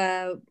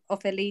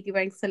of a lady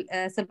wearing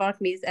salwar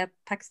kameez,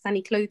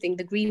 Pakistani clothing,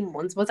 the green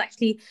ones, was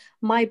actually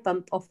my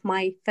bump of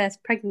my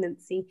first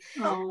pregnancy.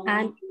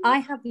 And I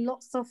have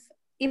lots of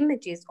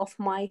images of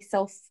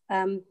myself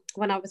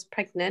when I was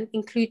pregnant,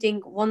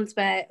 including ones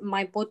where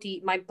my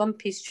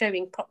bump is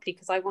showing properly,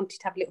 because I wanted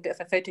to have a little bit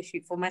of a photo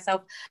shoot for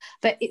myself.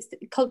 But it's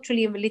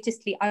culturally and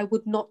religiously, I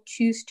would not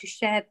choose to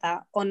share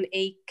that on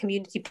a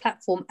community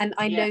platform, and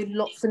I know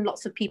lots and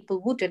lots of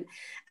people wouldn't.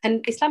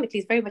 And Islamically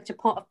is very much a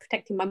part of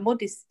protecting my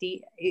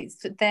modesty.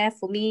 It's there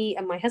for me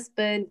and my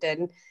husband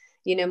and,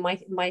 you know,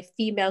 my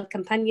female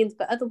companions,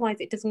 but otherwise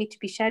it doesn't need to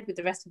be shared with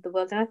the rest of the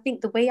world. And I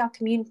think the way our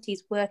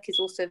communities work is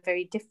also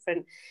very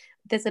different.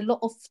 There's a lot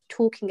of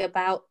talking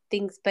about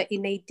things, but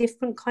in a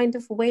different kind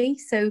of way.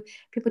 So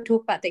people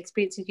talk about the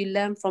experiences you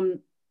learn from.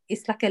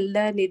 It's like a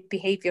learned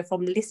behavior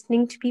from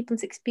listening to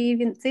people's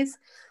experiences.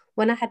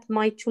 When I had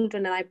my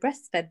children and I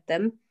breastfed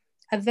them,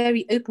 I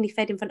very openly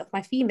fed in front of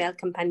my female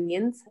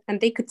companions, and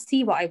they could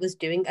see what I was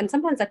doing. And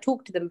sometimes I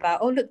talked to them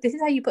about, oh, look, this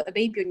is how you put a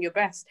baby on your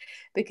breast,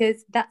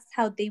 because that's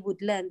how they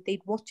would learn.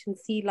 They'd watch and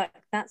see like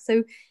that.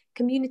 So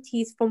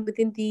communities from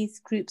within these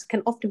groups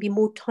can often be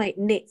more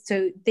tight-knit,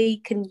 so they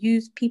can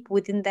use people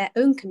within their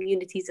own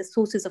communities as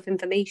sources of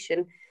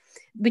information,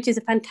 which is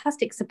a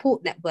fantastic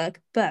support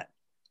network. But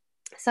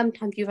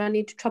sometimes you run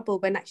into trouble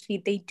when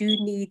actually they do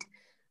need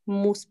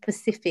more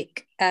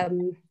specific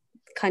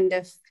kind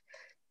of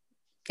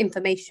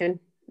information,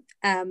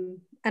 and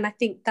I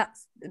think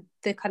that's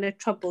the kind of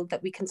trouble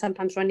that we can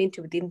sometimes run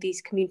into within these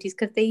communities,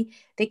 because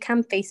they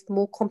can face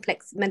more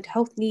complex mental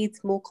health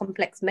needs, more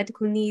complex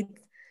medical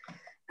needs,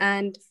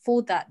 and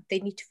for that they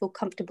need to feel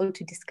comfortable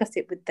to discuss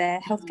it with their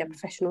healthcare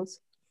professionals.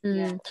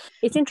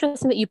 It's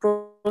interesting that you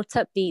brought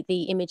up the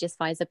images,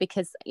 Pfizer,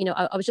 because, you know,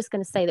 I was just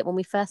going to say that when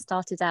we first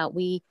started out,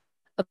 we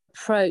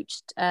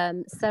approached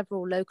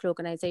several local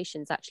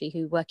organisations actually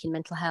who work in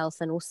mental health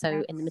and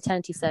also in the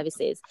maternity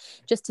services,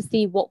 just to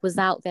see what was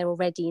out there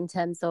already in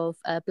terms of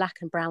Black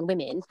and brown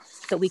women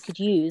that we could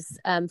use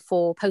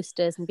for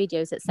posters and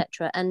videos,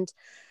 etc. And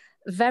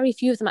very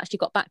few of them actually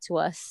got back to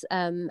us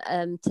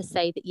to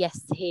say that yes,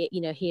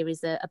 here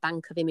is a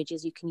bank of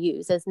images you can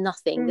use. There's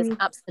nothing, there's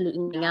absolutely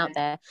nothing out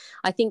there.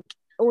 I think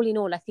all in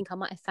all, I think I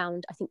might have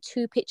found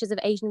 2 pictures of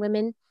Asian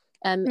women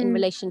in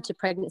relation to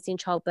pregnancy and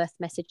childbirth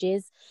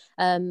messages,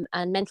 and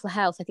mental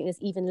health. I think there's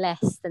even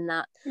less than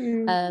that.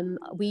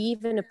 We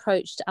even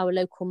approached our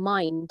local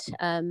Mind,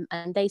 and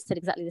they said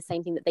exactly the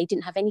same thing, that they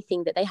didn't have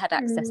anything that they had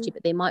access to,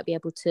 but they might be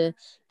able to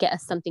get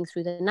us something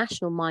through the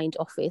National Mind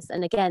office.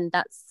 And again,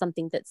 that's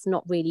something that's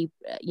not really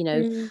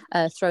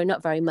thrown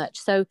up very much.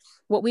 So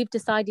what we've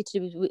decided to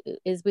do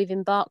is we've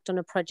embarked on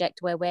a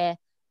project where we're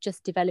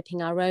just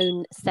developing our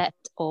own set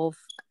of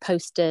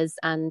posters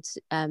and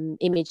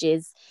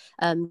images,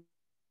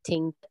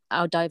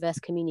 our diverse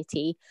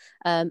community,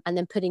 and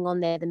then putting on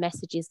there the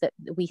messages that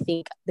we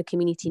think the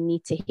community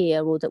need to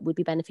hear or that would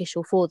be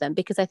beneficial for them.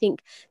 Because I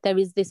think there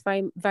is this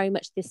very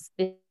much this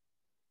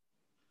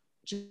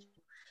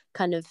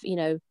kind of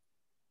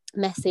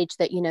message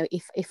that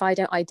if I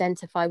don't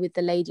identify with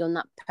the lady on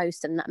that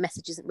post and that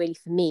message isn't really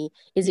for me,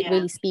 is it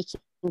really speaking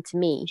to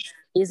me?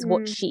 Is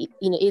what she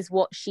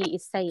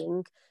is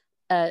saying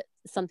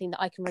something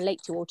that I can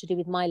relate to, or to do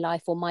with my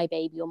life or my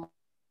baby or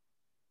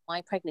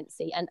my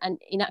pregnancy? And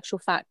in actual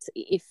fact,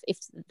 if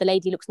the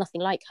lady looks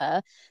nothing like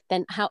her,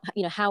 then how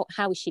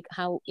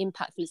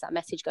impactful is that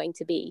message going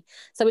to be?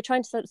 So we're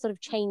trying to sort of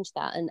change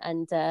that, and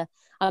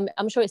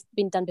I'm sure it's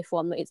been done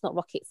before. It's not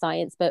rocket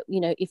science, but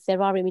if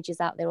there are images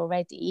out there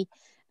already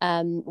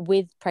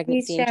with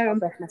pregnancy and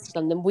childbirth messages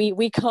on them,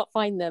 we can't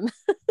find them.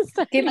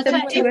 So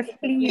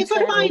if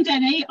I find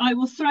any, I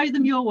will throw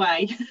them your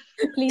way.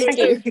 Please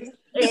do.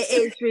 It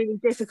is really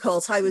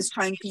difficult. I was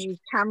trying to use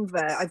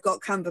Canva. I've got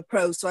Canva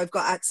Pro, so I've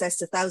got access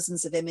to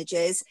thousands of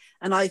images,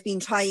 and I've been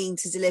trying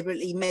to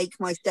deliberately make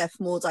my stuff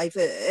more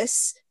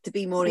diverse to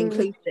be more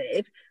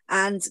inclusive.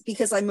 And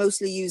because I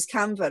mostly use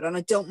Canva and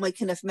I don't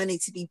make enough money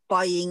to be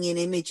buying in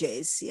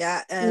images,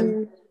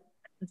 the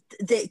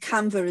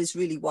Canva is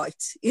really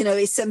white.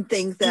 It's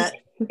something that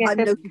I'm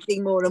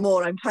noticing more and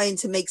more. I'm trying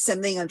to make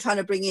something, I'm trying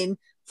to bring in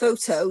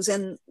photos,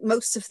 and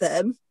most of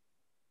them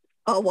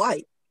are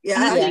white.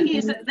 And the thing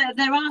is that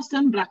there are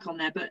some black on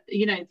there, but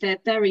they're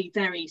very,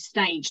 very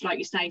staged, like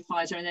you say,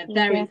 Pfizer, and they're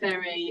very,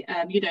 very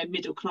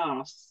middle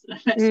class.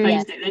 Let's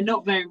face it, they're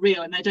not very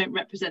real, and they don't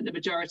represent the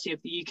majority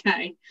of the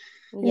UK.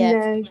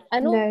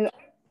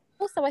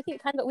 Also, I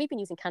think Canva, we've been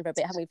using Canva a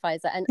bit, haven't we,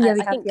 Pfizer? And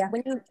I think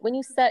when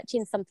you search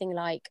in something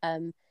like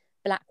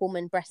black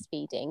woman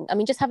breastfeeding, I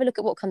mean, just have a look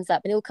at what comes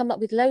up, and it will come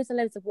up with loads and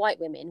loads of white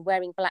women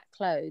wearing black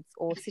clothes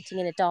or sitting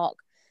in a dark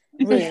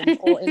room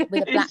or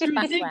with a black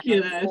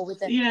background, or with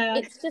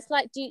it's just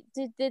like, did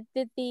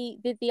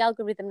the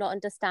algorithm not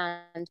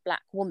understand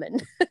black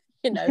woman?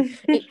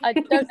 I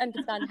don't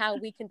understand how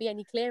we can be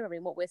any clearer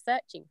in what we're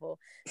searching for.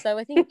 So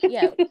I think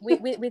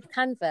with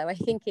Canva, I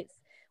think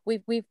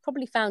we've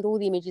probably found all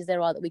the images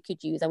there are that we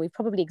could use, and we've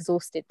probably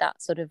exhausted that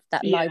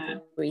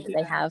library that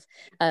they have,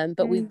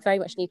 but we very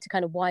much need to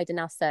kind of widen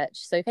our search.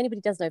 So if anybody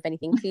does know of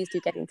anything, please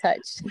do get in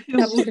touch.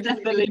 We'll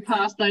definitely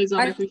pass those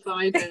on if we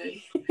find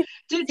any.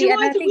 Would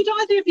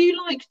either of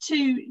you like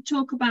to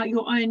talk about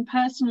your own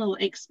personal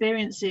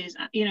experiences,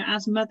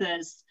 as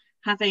mothers,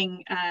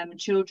 having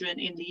children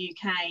in the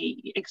UK,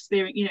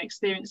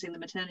 experiencing the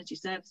maternity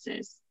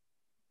services?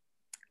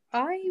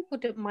 I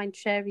wouldn't mind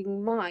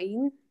sharing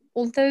mine,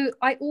 although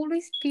I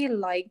always feel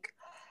like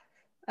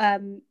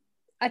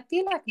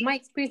my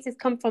experiences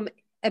come from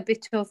a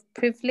bit of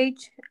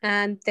privilege,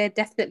 and they're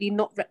definitely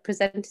not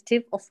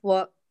representative of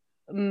what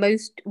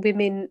most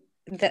women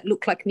that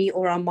look like me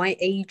or are my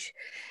age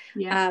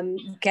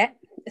get.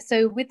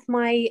 So with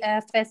my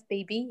first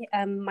baby,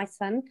 my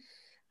son,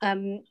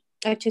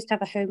 I chose to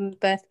have a home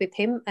birth with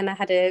him, and I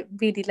had a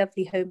really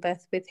lovely home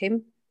birth with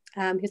him.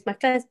 He was my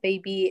first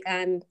baby,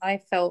 and I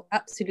felt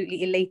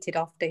absolutely elated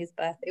after his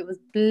birth. It was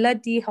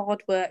bloody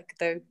hard work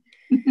though.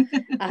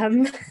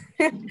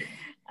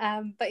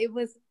 But it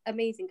was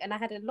amazing, and I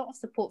had a lot of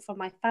support from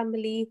my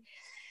family.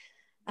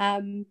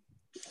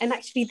 And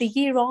actually the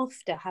year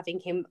after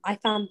having him, I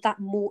found that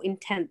more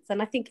intense,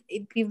 and I think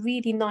it'd be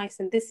really nice,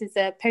 and this is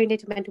a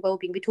perinatal mental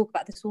wellbeing, we talk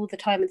about this all the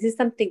time, and this is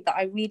something that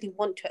I really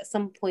want to at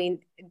some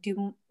point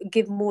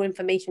give more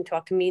information to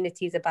our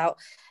communities about,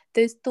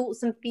 those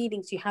thoughts and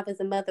feelings you have as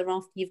a mother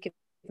after you've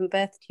given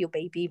birth to your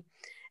baby.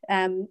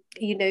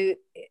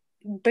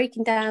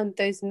 Breaking down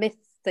those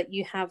myths that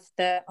you have,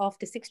 that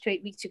after 6 to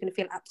 8 weeks you're going to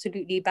feel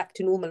absolutely back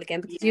to normal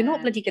again, because you're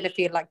not bloody going to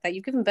feel like that.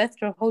 You've given birth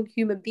to a whole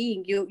human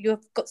being.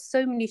 You've got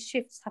so many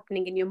shifts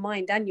happening in your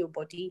mind and your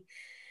body,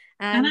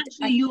 and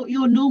actually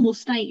your normal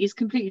state is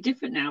completely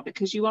different now,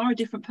 because you are a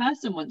different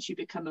person once you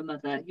become a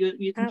mother.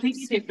 You're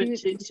completely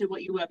different to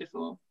what you were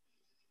before.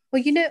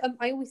 Well,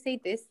 I always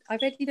say this, I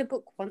read in a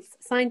book once,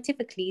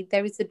 scientifically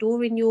there is a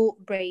door in your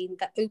brain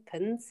that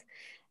opens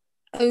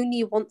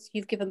only once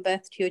you've given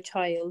birth to your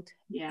child,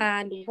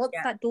 and once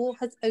that door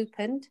has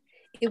opened,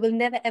 it will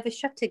never ever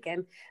shut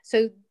again.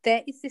 So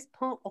there is this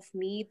part of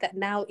me that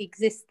now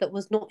exists that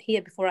was not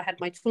here before I had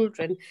my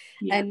children.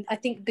 And I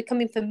think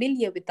becoming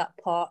familiar with that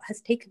part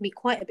has taken me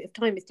quite a bit of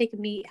time. It's taken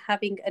me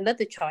having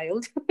another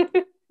child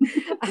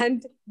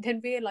and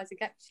then realizing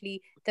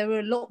actually there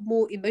were a lot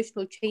more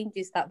emotional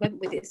changes that went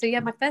with it. So yeah,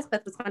 my first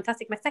birth was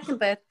fantastic. My second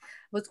birth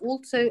was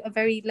also a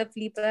very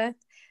lovely birth.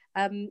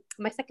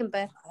 My second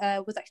birth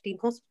was actually in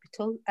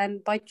hospital,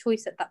 and by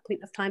choice at that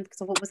point of time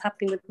because of what was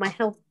happening with my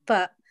health,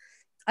 but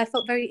I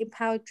felt very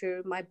empowered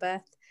during my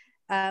birth.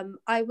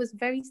 I was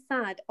very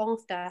sad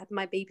after I had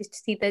my babies to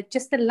see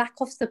the lack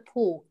of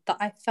support that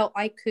I felt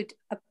I could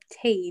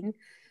obtain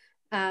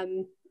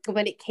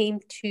when it came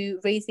to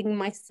raising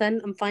my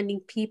son, and finding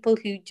people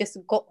who just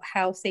got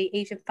how, say,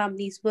 Asian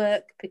families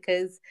work,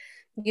 because,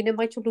 you know,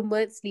 my children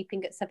weren't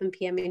sleeping at 7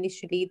 p.m.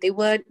 initially. They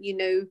weren't, you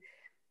know,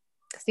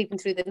 sleeping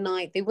through the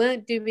night. They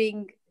weren't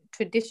doing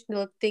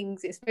traditional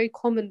things. It's very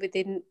common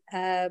within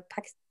the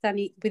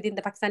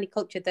Pakistani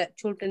culture that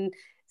children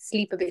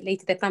sleep a bit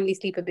later, their families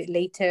sleep a bit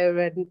later,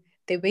 and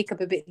they wake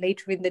up a bit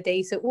later in the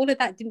day. So all of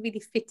that didn't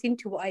really fit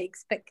into what I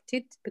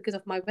expected because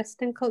of my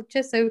Western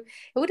culture. So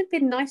it would have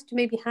been nice to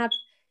maybe have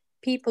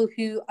people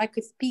who I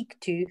could speak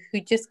to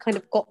who just kind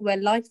of got where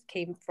life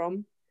came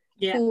from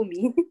for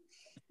me.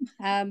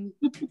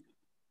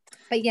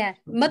 But yeah,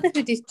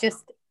 motherhood is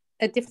just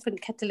a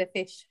different kettle of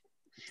fish.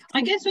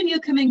 I guess when you're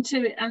coming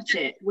to it at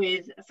it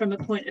with from a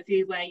point of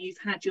view where you've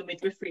had your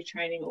midwifery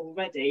training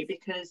already,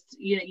 because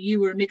you know you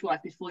were a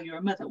midwife before you were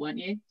a mother, weren't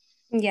you?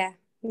 Yeah.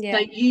 So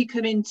you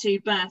come into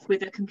birth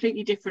with a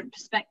completely different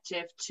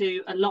perspective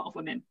to a lot of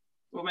women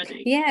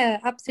already. Yeah,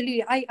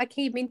 absolutely. I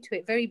came into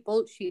it very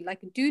bolshy, like,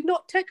 do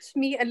not touch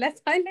me unless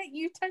I let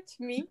you touch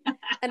me,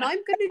 and I'm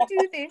going to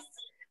do this.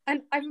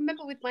 And I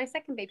remember with my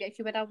second baby,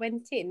 actually, when I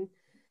went in,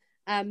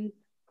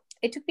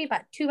 it took me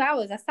about 2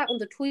 hours. I sat on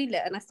the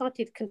toilet and I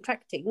started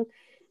contracting.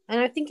 And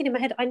I'm thinking in my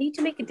head, I need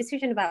to make a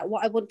decision about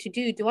what I want to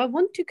do. Do I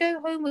want to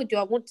go home or do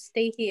I want to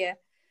stay here?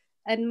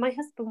 And my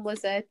husband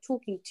was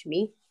talking to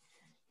me.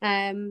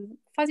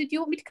 Faiza, do you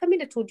want me to come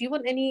in at all? Do you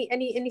want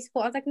any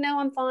support? I was like, no,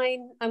 I'm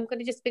fine. I'm going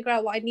to just figure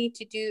out what I need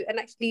to do. And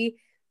actually,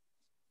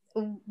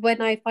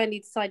 when I finally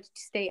decided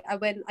to stay, I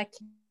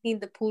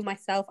cleaned the pool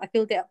myself. I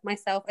filled it up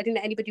myself. I didn't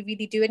let anybody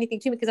really do anything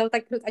to me because I was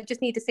like, look, I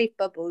just need a safe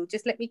bubble.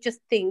 Just let me just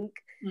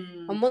think.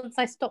 And once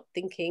I stopped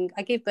thinking,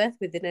 I gave birth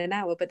within an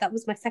hour, but that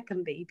was my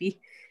second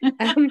baby.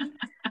 And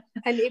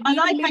it I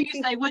like how you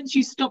say once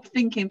you stop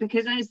thinking,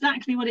 because that's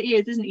exactly what it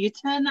is, isn't it? You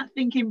turn that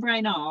thinking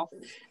brain off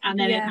and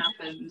then it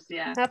happens.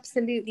 Yeah,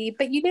 absolutely.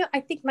 But you know,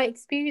 I think my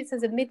experience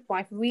as a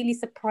midwife really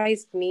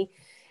surprised me.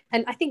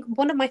 And I think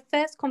one of my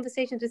first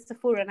conversations with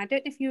Sephora, and I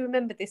don't know if you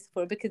remember this,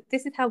 Sephora, because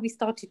this is how we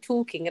started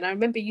talking. And I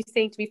remember you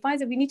saying to me,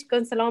 Faiza, we need to go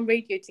on Salam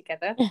Radio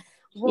together.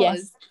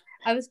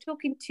 I was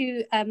talking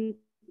to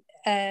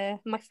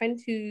my friend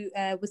who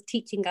was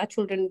teaching our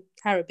children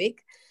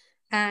Arabic,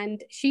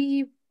 and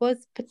she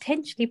was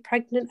potentially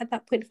pregnant at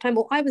that point of time,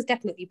 or I was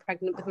definitely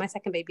pregnant with my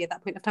second baby at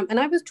that point of time. And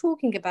I was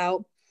talking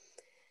about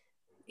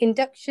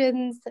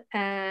inductions,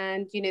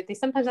 and you know, they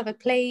sometimes have a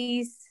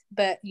place,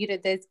 but you know,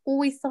 there's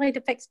always side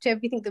effects to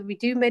everything that we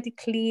do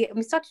medically. And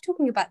we started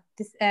talking about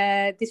this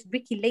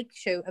Ricky Lake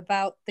show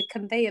about the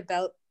conveyor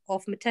belt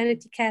of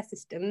maternity care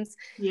systems,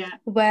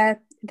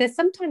 where there's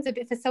sometimes a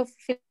bit of a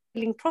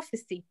self-fulfilling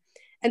prophecy.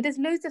 And there's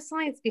loads of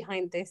science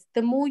behind this.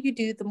 The more you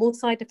do, the more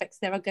side effects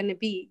there are going to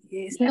be.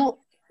 It's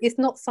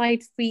not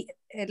side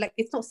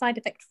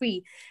effect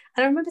free.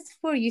 And I remember,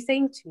 Sephora, you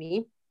saying to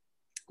me,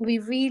 we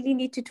really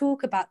need to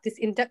talk about this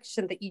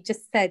induction that you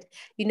just said,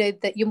 you know,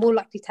 that you're more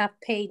likely to have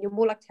pain, you're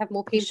more likely to have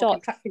more painful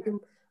contractions, you're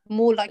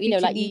more likely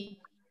to need...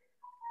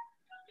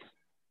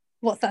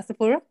 What's that,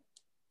 Sephora?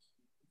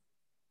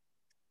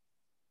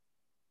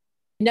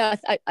 No,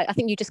 I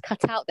think you just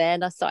cut out there,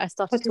 and I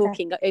started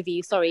talking over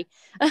you. Sorry.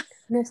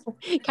 No,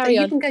 carry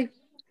on. You can go. I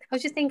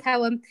was just thinking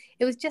how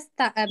it was just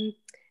that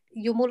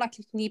you're more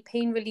likely to need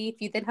pain relief.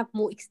 You then have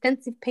more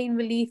extensive pain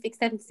relief.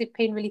 Extensive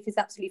pain relief is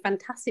absolutely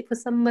fantastic for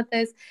some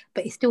mothers,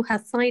 but it still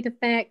has side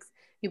effects.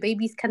 Your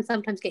babies can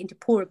sometimes get into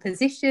poorer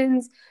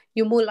positions.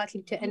 You're more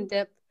likely to end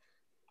up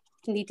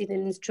needing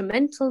an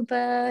instrumental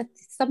birth,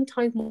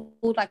 sometimes more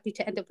likely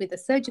to end up with a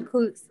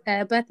surgical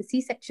birth, a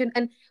C-section.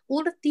 And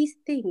all of these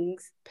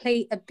things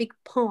play a big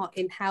part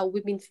in how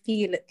women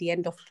feel at the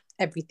end of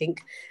everything.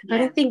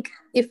 And I think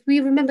if we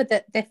remember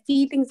that their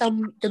feelings are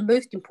the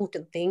most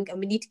important thing, and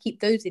we need to keep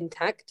those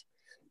intact,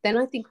 then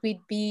I think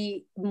we'd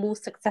be more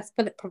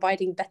successful at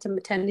providing better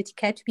maternity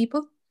care to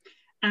people.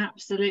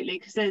 Absolutely,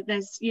 because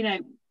there's, you know,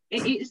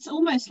 it's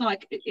almost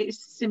like it's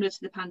similar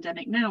to the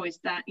pandemic now, is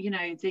that, you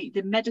know,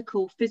 the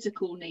medical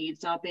physical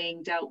needs are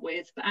being dealt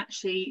with, but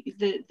actually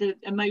the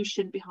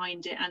emotion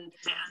behind it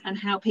and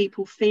how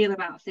people feel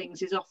about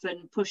things is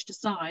often pushed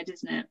aside,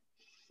 isn't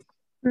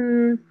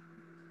it?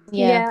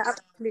 Yeah,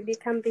 absolutely,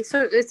 can be.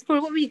 So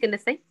what were you going to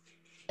say?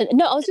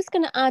 No, I was just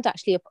going to add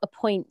actually a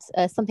point,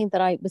 something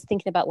that I was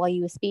thinking about while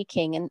you were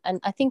speaking, and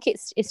I think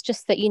it's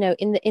just that, you know,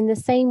 in the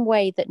same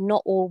way that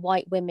not all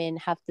white women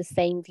have the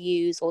same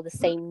views or the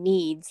same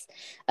needs,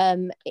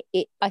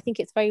 I think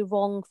it's very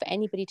wrong for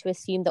anybody to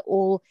assume that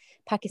all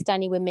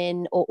Pakistani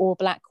women or all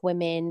Black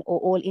women or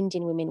all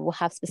Indian women will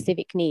have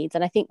specific needs.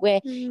 And I think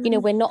you know,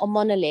 we're not a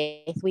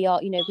monolith. We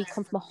are, you know, we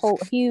come from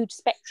a huge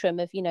spectrum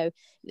of, you know,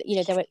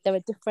 there are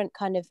different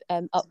kind of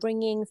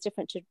upbringings,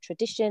 different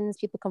traditions.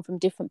 People come from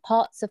different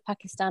parts of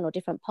Pakistan or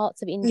different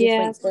parts of India,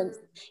 for instance,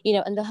 you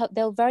know, and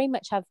they'll very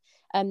much have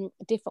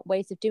different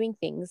ways of doing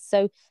things.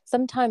 So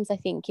sometimes I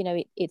think, you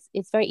know,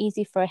 it's very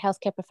easy for a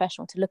healthcare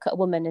professional to look at a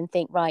woman and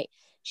think, right,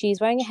 she's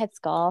wearing a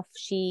headscarf,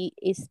 she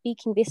is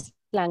speaking this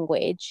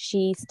language,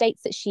 she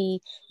states that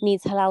she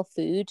needs halal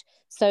food,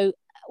 so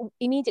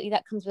immediately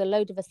that comes with a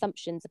load of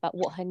assumptions about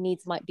what her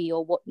needs might be,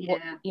 or what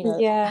you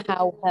know,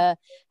 how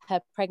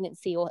her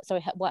pregnancy, or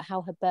sorry,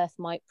 how her birth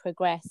might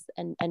progress,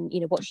 and you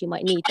know, what she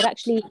might need. But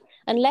actually,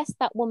 unless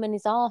that woman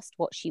is asked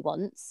what she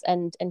wants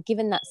and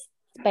given that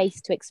space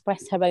to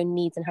express her own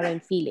needs and her own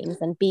feelings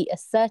and be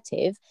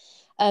assertive,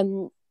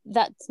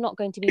 that's not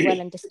going to be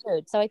well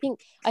understood. So I think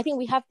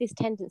we have this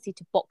tendency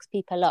to box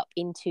people up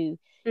into,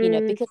 you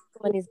know, because the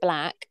woman is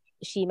Black,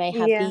 she may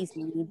have these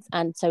needs,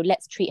 and so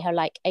let's treat her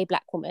like a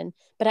Black woman.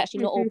 But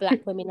actually, not all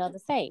Black women are the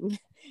same.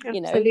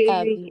 You know,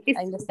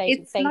 and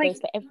the same goes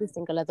for every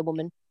single other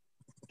woman.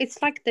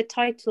 It's like the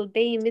title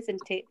BAME,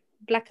 isn't it?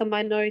 Black and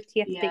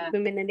minority ethnic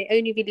women, and it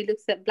only really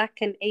looks at Black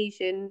and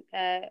Asian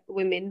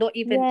women, not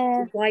even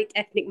white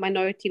ethnic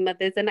minority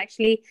mothers. And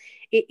actually,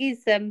 it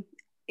is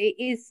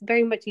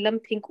very much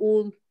lumping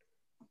all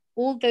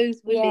those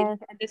women,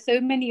 and there's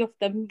so many of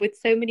them with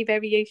so many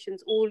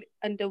variations, all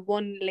under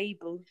one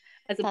label.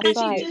 As opposed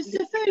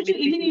to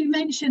you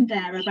mentioned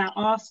there about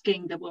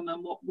asking the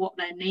woman what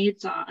their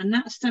needs are, and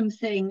that's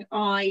something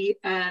I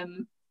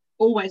have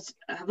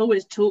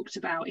always talked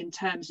about in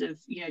terms of,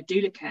 you know,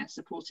 doula care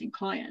supporting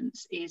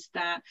clients, is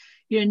that,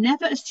 you know,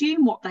 never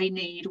assume what they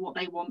need, what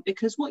they want,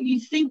 because what you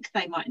think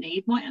they might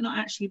need might not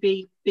actually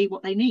be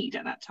what they need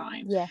at that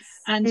time. Yes.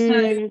 And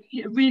so,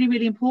 you know, really,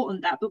 really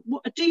important that. But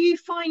what do you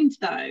find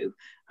though,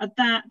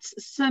 that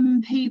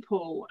some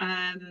people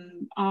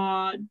don't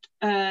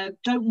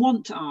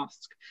want to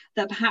ask,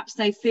 that perhaps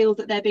they feel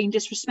that they're being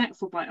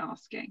disrespectful by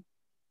asking?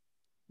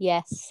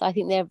 Yes, I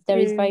think there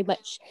is very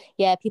much,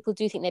 people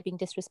do think they're being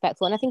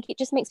disrespectful, and I think it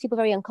just makes people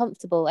very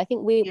uncomfortable. I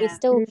think we're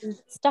still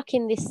stuck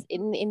in this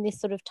in this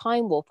sort of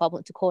time warp, I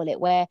want to call it,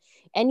 where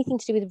anything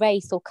to do with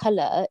race or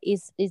colour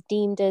is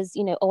deemed as,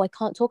 you know, oh, I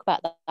can't talk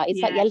about that.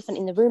 It's like the elephant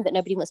in the room that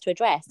nobody wants to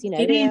address, you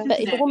know. It is, but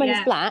if a woman is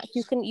Black,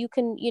 you can you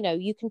can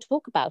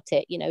talk about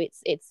it, you know.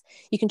 It's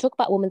you can talk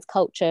about a woman's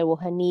culture or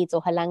her needs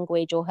or her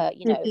language or her,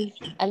 you know,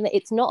 and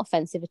it's not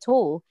offensive at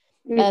all.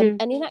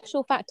 And in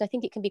actual fact, I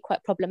think it can be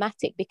quite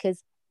problematic,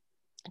 because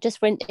just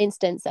for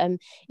instance,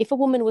 if a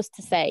woman was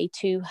to say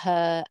to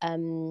her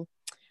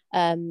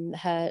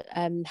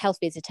health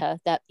visitor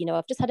that, you know,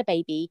 I've just had a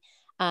baby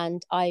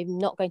and I'm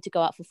not going to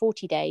go out for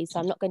 40 days, so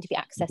I'm not going to be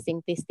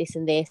accessing this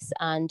and this,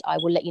 and I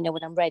will let you know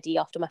when I'm ready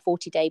after my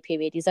 40-day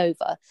period is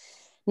over.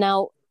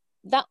 Now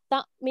that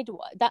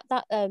midwife, that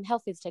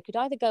health visitor could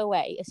either go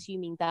away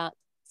assuming that,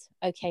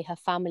 okay, her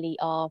family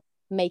are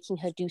making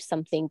her do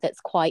something that's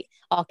quite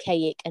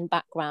archaic and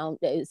backward,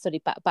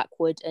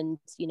 and,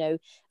 you know,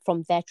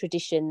 from their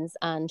traditions,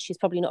 and she's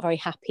probably not very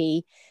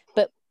happy.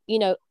 But, you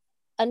know,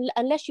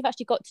 unless you've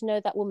actually got to know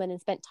that woman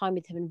and spent time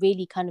with her and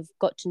really kind of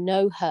got to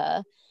know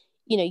her,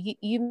 you know,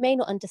 you may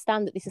not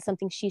understand that this is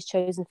something she's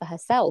chosen for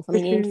herself. I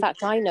mean, in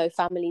fact, I know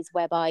families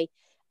whereby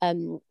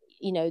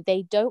you know,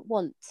 they don't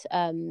want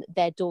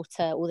their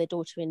daughter or their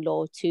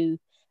daughter-in-law to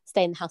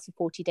stay in the house for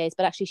 40 days,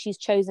 but actually she's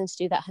chosen to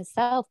do that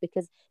herself,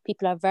 because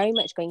people are very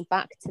much going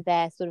back to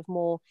their sort of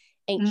more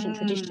ancient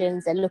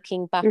traditions. They're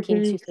looking back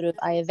into sort of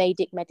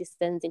Ayurvedic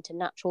medicines, into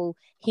natural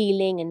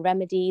healing and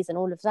remedies and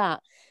all of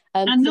that.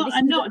 And not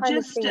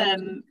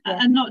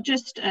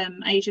just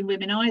Asian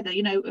women either.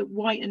 You know,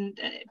 white and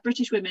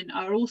British women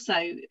are also,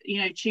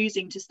 you know,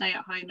 choosing to stay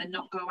at home and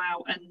not go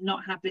out and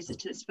not have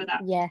visitors for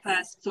that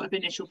first sort of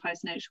initial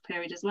postnatal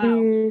period as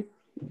well.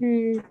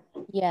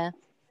 Yeah.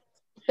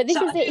 But this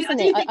is it, isn't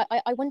it?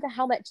 I wonder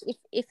how much,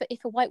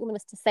 if a white woman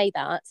was to say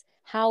that,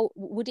 how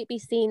would it be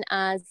seen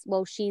as,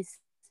 well, she's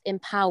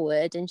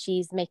empowered and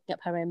she's making up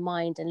her own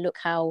mind and look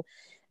how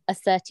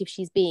assertive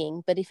she's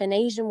being. But if an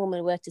Asian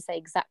woman were to say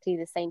exactly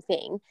the same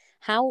thing,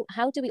 how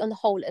do we, on the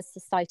whole, as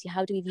society,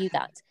 how do we view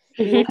that?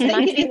 I think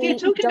if you're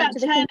talking about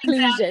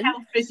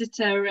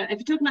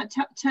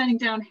turning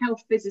down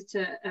health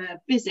visitor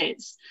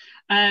visits,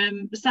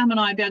 Sam and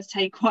I will be able to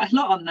tell you quite a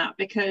lot on that,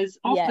 because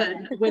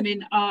often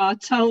women are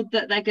told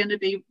that they're going to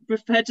be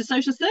referred to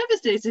social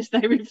services if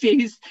they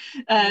refuse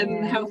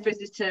health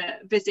visitor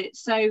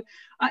visits. So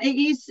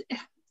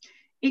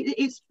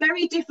it's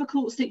very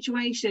difficult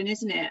situation,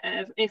 isn't it?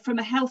 If from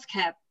a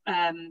healthcare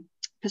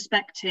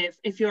perspective,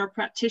 if you're a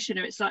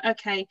practitioner, it's like,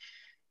 okay,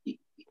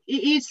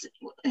 it's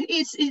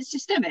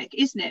systemic,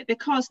 isn't it?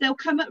 Because they'll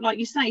come up, like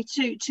you say,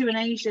 to an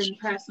Asian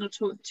person or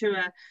to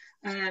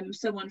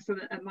someone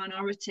from a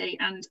minority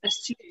and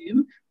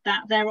assume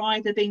that they're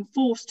either being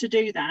forced to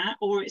do that,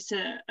 or it's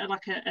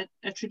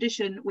a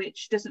tradition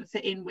which doesn't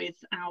fit in with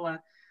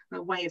our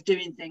way of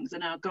doing things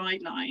and our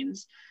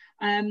guidelines.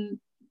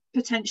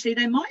 Potentially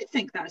they might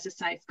think that's a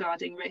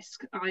safeguarding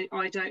risk.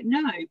 I don't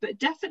know, but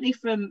definitely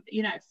from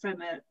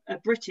a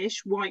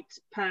British white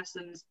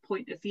person's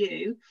point of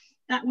view,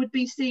 that would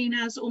be seen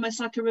as almost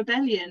like a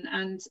rebellion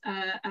and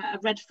a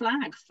red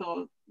flag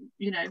for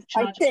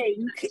I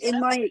think in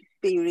my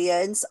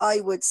experience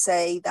I would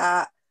say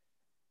that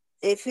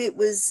if it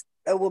was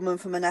a woman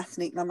from an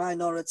ethnic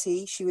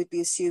minority, she would be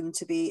assumed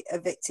to be a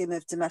victim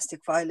of domestic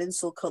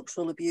violence or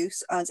cultural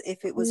abuse. And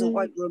if it was a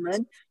white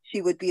woman,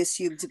 she would be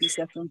assumed to be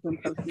suffering from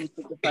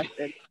postnatal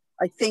depression.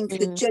 I think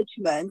the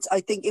judgment, I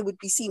think it would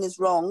be seen as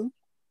wrong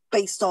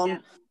based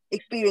on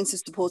experience of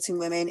supporting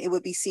women. It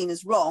would be seen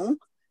as wrong,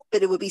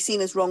 but it would be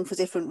seen as wrong for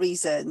different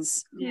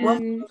reasons.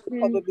 One would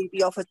probably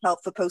be offered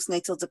help for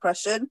postnatal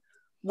depression.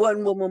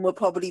 One woman would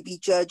probably be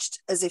judged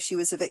as if she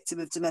was a victim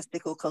of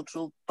domestic or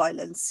cultural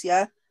violence.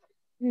 Yeah.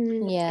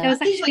 Yeah, I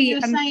think what you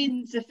were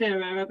saying,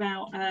 Zafira,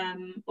 about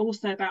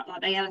also about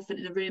like the elephant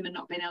in the room and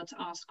not being able to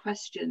ask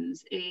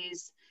questions,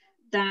 is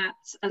that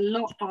a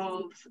lot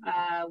of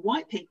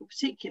white people,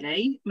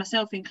 particularly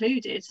myself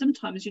included,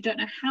 sometimes you don't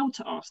know how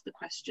to ask the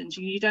questions.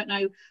 You don't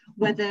know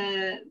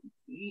whether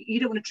you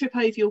don't want to trip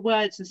over your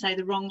words and say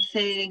the wrong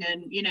thing,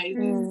 and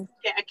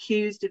get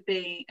accused of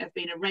being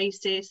a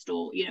racist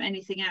or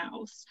anything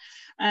else.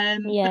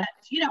 But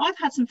I've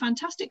had some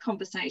fantastic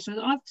conversations.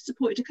 I've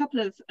supported a couple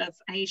of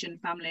Asian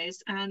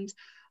families, and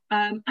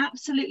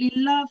absolutely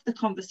love the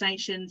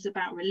conversations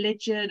about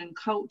religion and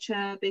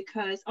culture,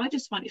 because I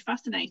just find it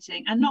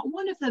fascinating, and not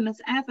one of them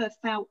has ever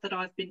felt that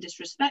I've been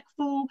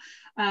disrespectful.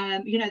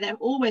 They're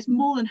always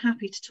more than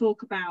happy to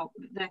talk about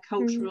their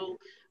cultural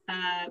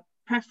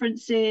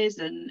preferences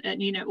and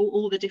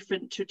all the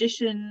different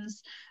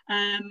traditions.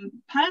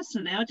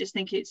 Personally, I just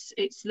think it's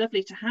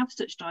lovely to have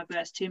such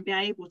diversity and be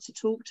able to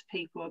talk to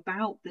people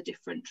about the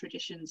different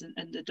traditions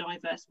and the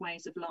diverse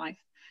ways of life,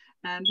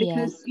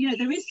 because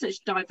there is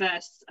such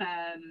diverse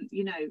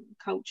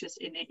cultures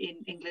in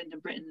England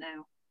and Britain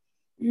now.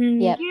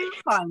 Do you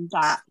find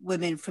that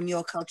women from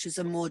your cultures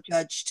are more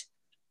judged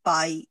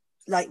by,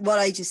 like what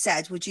I just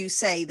said? Would you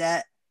say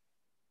that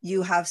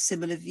you have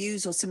similar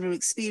views or similar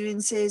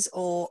experiences,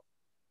 or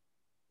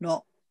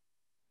not?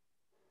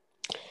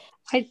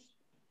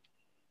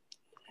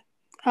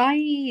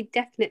 I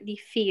definitely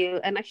feel,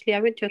 and actually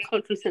I went to a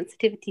cultural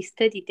sensitivity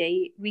study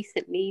day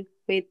recently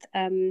with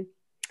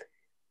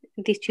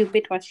these two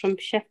midwives from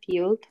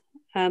Sheffield,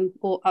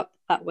 or up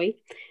that way,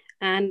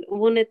 and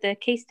one of the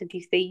case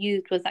studies they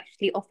used was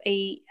actually of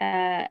a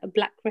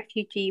black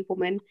refugee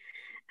woman,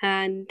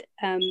 and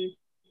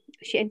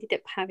she ended up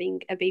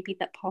having a baby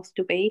that passed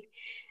away.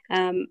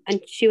 And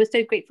she was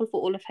so grateful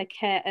for all of her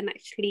care. And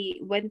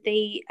actually, when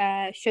they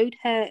showed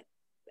her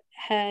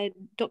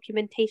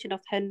documentation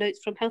of her notes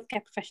from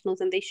healthcare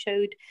professionals, and they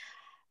showed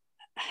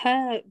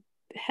her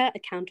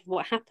account of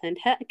what happened,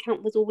 her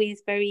account was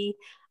always very,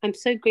 I'm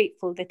so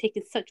grateful, they're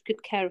taking such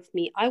good care of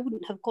me. I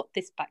wouldn't have got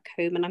this back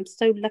home, and I'm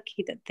so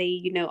lucky that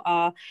they,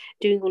 are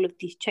doing all of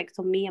these checks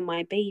on me and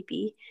my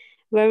baby.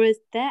 Whereas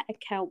their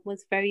account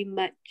was very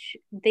much,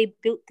 they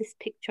built this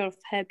picture of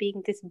her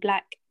being this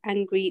black,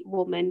 angry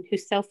woman who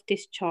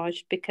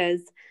self-discharged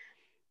because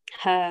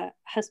her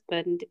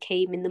husband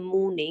came in the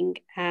morning,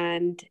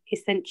 and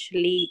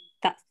essentially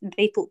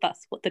they thought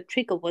that's what the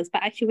trigger was.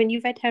 But actually, when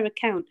you read her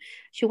account,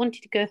 she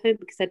wanted to go home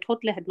because her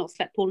toddler had not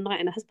slept all night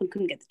and her husband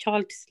couldn't get the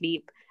child to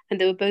sleep, and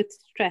they were both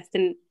stressed,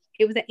 and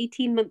it was an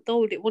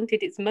 18-month-old, it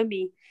wanted its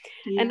mummy.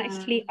 And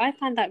actually I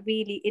find that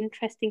really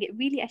interesting. It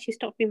really actually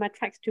stopped me in my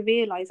tracks to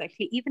realize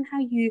actually even how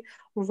you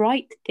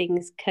write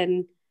things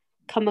can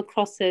come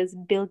across as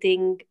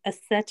building a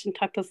certain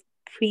type of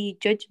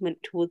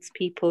prejudgment towards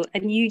people,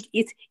 and you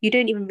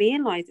don't even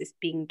realize it's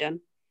being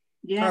done.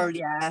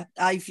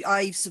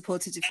 I've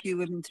supported a few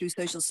women through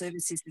social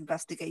services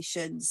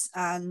investigations,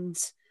 and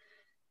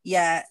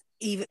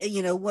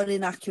even one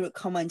inaccurate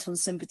comment on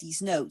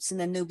somebody's notes, and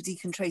then nobody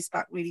can trace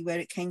back really where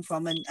it came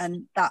from,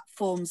 and that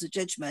forms a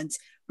judgment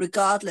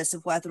regardless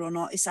of whether or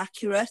not it's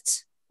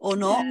accurate or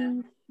not.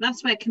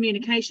 That's where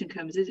communication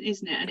comes,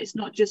 isn't it? And it's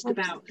not just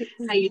about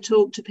how you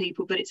talk to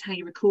people, but it's how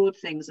you record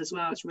things as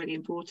well. It's really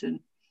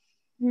important.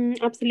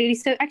 Absolutely.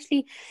 So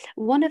actually,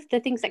 one of the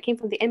things that came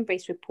from the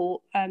Embrace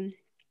report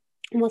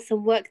was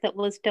some work that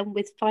was done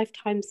with 5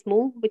 Times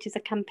More, which is a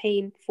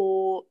campaign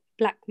for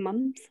Black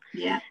mums.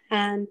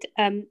 And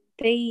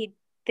they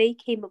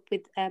came up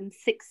with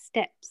 6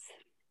 steps.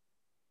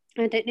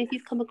 I don't know if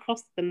you've come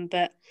across them,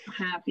 but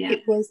I have,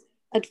 it was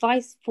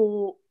advice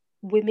for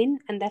women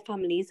and their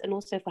families, and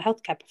also for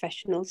healthcare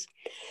professionals.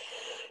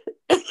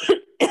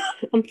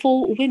 And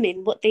for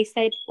women, what they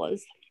said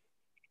was,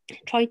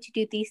 try to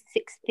do these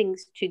 6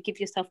 things to give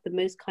yourself the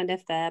most kind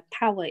of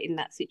power in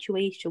that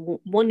situation.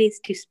 One is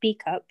to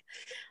speak up.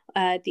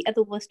 The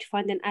other was to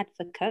find an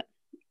advocate.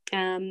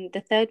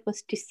 The third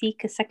was to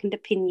seek a second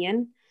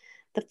opinion.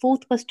 The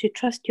fourth was to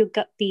trust your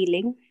gut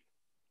feeling.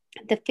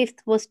 The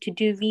fifth was to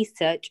do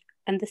research,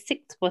 and the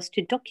sixth was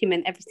to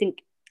document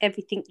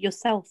everything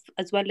yourself,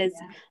 as well as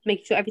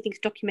make sure everything's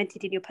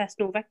documented in your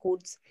personal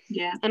records.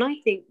 Yeah. And I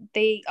think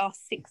they are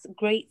 6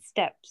 great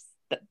steps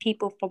that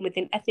people from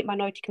within ethnic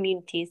minority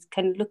communities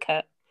can look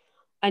at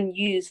and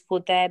use for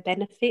their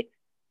benefit.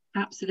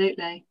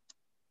 Absolutely.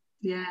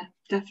 Yeah,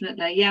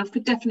 definitely. Yeah, I've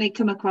definitely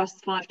come across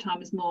 5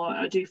 times more.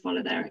 I do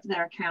follow their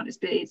account.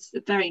 It's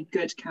a very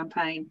good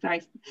campaign.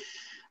 Very,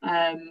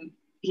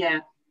 yeah.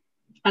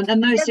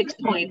 And those 6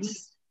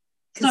 points.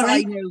 Because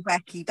I know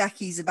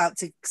Becky's about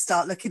to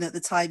start looking at the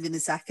time in a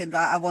second.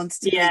 I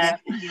wanted to bring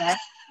it. Yeah.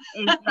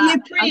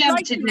 You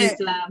preempted me,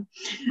 Sam.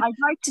 I'd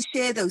like to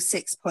share those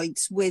 6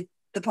 points with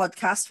the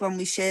podcast when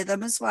we share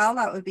them as well.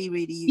 That would be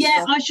really useful.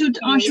 Yeah,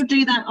 I should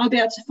do that. I'll be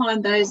able to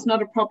find those,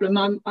 not a problem.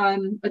 I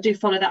do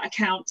follow that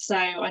account, so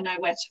I know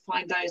where to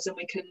find those, and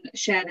we can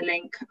share the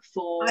link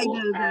for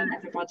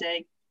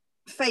everybody.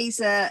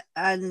 Faiza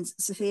and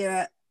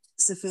Safira,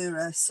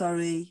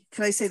 sorry.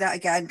 Can I say that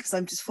again? Because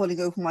I'm just falling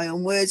over my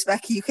own words.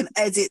 Becky, you can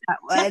edit that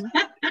one.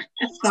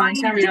 It's fine,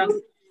 carry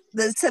on.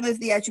 Some of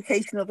the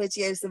educational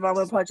videos the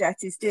Raham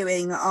Project is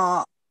doing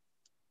are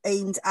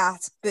aimed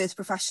at birth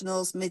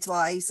professionals,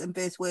 midwives and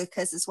birth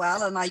workers as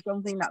well, and I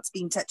don't think that's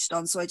been touched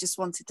on, so I just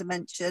wanted to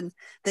mention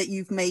that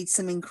you've made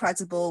some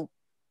incredible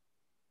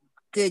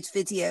good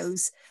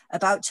videos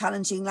about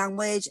challenging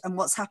language and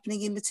what's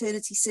happening in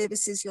maternity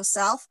services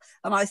yourself,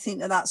 and I think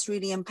that that's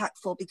really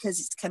impactful because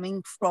it's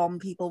coming from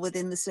people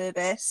within the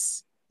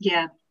service.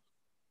 Yeah,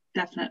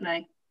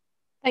 definitely.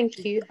 Thank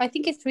you. I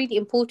think it's really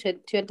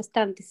important to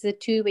understand this is a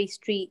two-way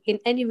street. In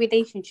any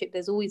relationship,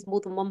 there's always more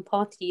than one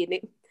party in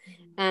it.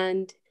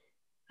 And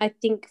I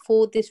think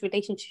for this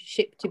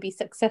relationship to be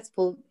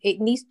successful, it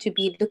needs to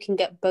be looking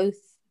at both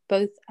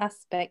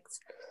aspects.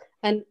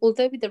 And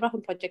although with the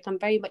Raham Project, I'm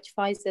very much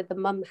Pfizer, the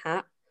mum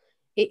hat,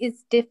 it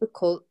is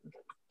difficult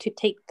to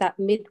take that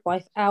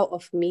midwife out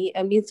of me.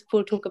 And me and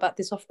Sephora talk about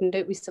this often,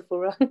 don't we,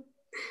 Sephora?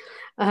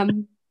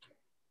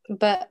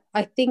 But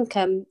I think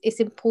it's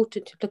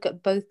important to look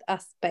at both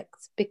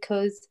aspects,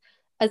 because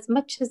as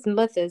much as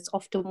mothers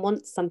often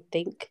want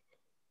something,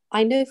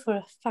 I know for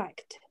a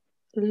fact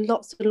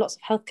lots and lots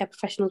of healthcare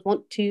professionals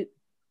want to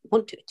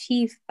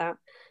achieve that,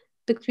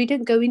 because we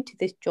don't go into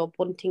this job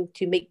wanting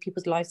to make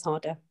people's lives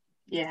harder.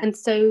 Yeah. And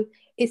so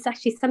it's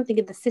actually something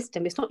in the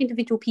system. It's not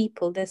individual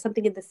people. There's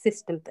something in the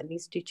system that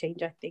needs to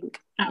change, I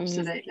think.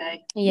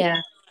 Absolutely.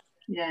 Yeah.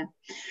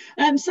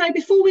 So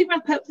before we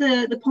wrap up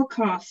the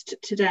podcast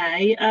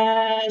today,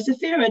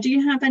 Zafira, do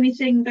you have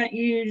anything that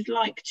you'd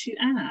like to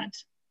add?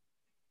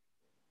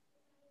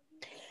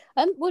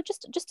 Well,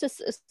 just to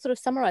sort of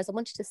summarize, I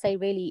wanted to say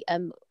really,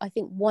 I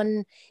think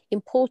one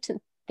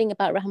important thing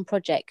about Raham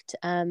Project,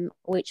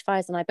 which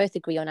Faiz and I both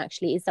agree on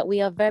actually, is that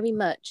we are very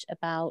much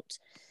about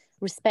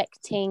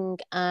respecting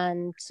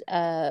and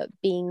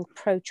being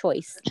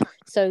pro-choice.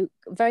 So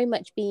very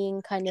much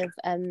being kind of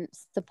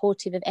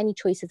supportive of any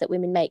choices that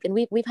women make. And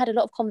we've had a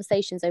lot of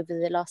conversations over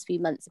the last few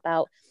months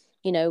about,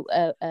 you know,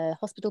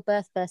 hospital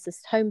birth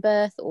versus home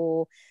birth,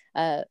 or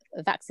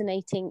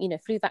vaccinating, you know,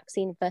 flu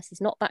vaccine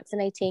versus not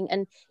vaccinating.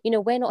 And, you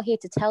know, we're not here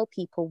to tell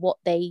people what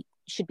they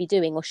should be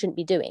doing or shouldn't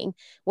be doing.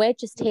 We're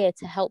just here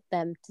to help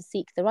them to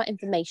seek the right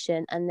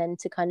information and then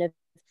to kind of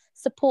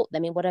support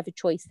them in whatever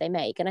choice they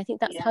make. And I think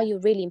that's how you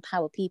really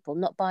empower people,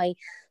 not by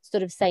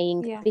sort of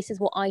saying this is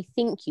what I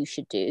think you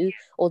should do,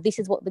 or this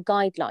is what the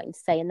guidelines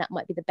say and that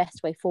might be the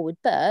best way forward.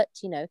 But,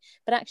 you know,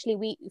 but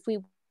actually if we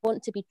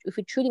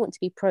truly want to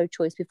be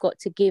pro-choice, we've got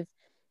to give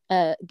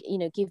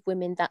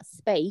women that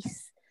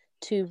space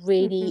to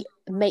really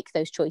make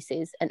those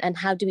choices. And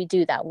how do we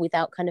do that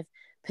without kind of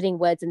putting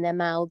words in their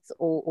mouths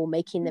or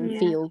making them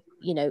feel,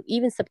 you know,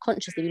 even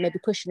subconsciously, we may be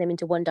pushing them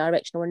into one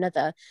direction or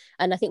another.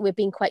 And I think we're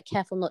being quite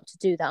careful not to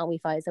do that, aren't we,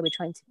 Faiza? We're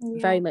trying to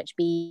very much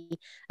be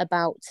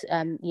about,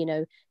 you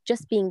know,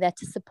 just being there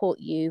to support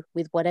you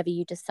with whatever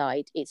you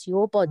decide. It's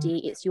your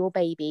body, it's your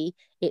baby,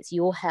 it's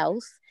your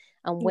health,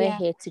 and we're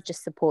here to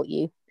just support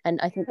you.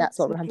 And I think that's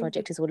what Raham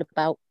Project is all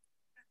about.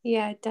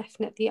 Yeah,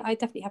 definitely. I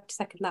definitely have to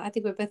second that. I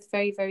think we're both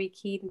very, very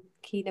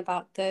keen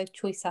about the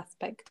choice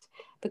aspect,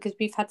 because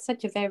we've had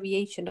such a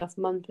variation of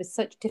mums with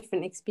such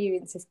different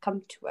experiences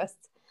come to us.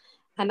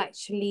 And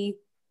actually,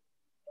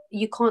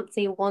 you can't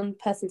say one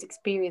person's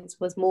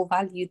experience was more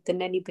valued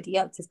than anybody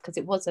else's, because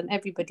it wasn't.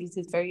 Everybody's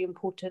is very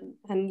important.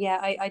 And yeah,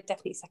 I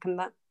definitely second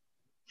that.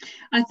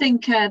 I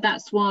think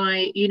that's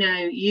why, you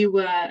know, you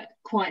were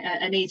quite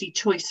an easy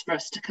choice for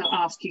us to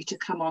ask you to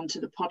come on to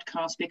the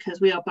podcast,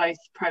 because we are both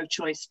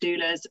pro-choice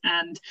doulas,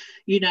 and,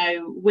 you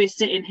know, we're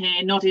sitting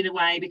here nodding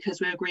away because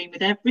we're agreeing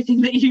with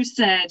everything that you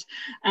said,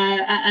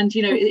 and,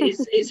 you know,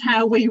 it's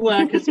how we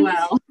work as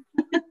well.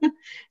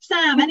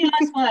 Sam, any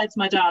last words,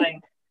 my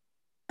darling?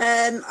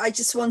 I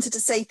just wanted to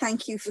say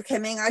thank you for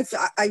coming.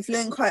 I've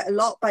learned quite a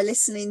lot by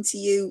listening to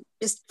you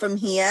just from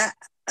here,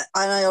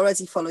 and I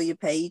already follow your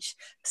page.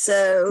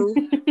 So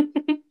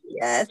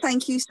yeah,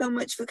 thank you so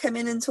much for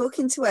coming and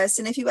talking to us.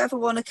 And if you ever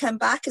want to come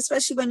back,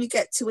 especially when you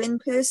get to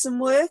in-person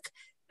work,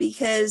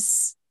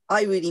 because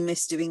I really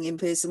miss doing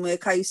in-person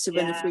work. I used to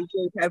run a free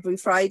group every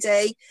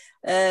Friday,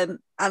 and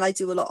I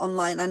do a lot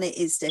online, and it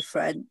is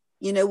different.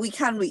 You know, we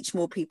can reach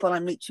more people.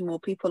 I'm reaching more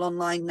people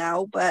online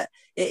now, but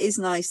it is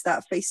nice,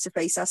 that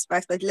face-to-face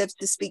aspect. I'd love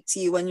to speak to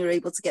you when you're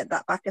able to get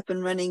that back up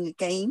and running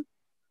again.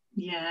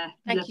 Yeah,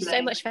 thank you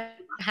so much for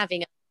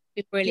having us.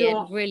 It's been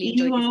brilliant. Really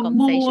enjoyed this conversation.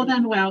 You are more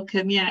than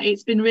welcome. Yeah,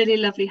 it's been really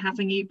lovely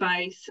having you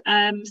both.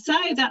 So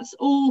that's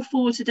all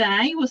for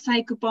today. We'll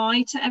say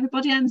goodbye to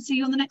everybody and see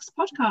you on the next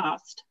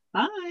podcast.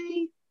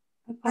 Bye.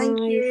 Thank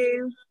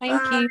you.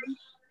 Thank you.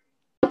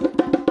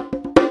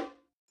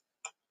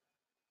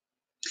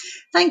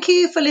 Thank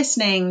you for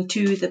listening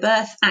to the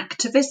Birth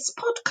Activists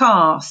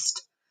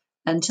podcast.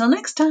 Until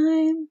next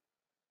time.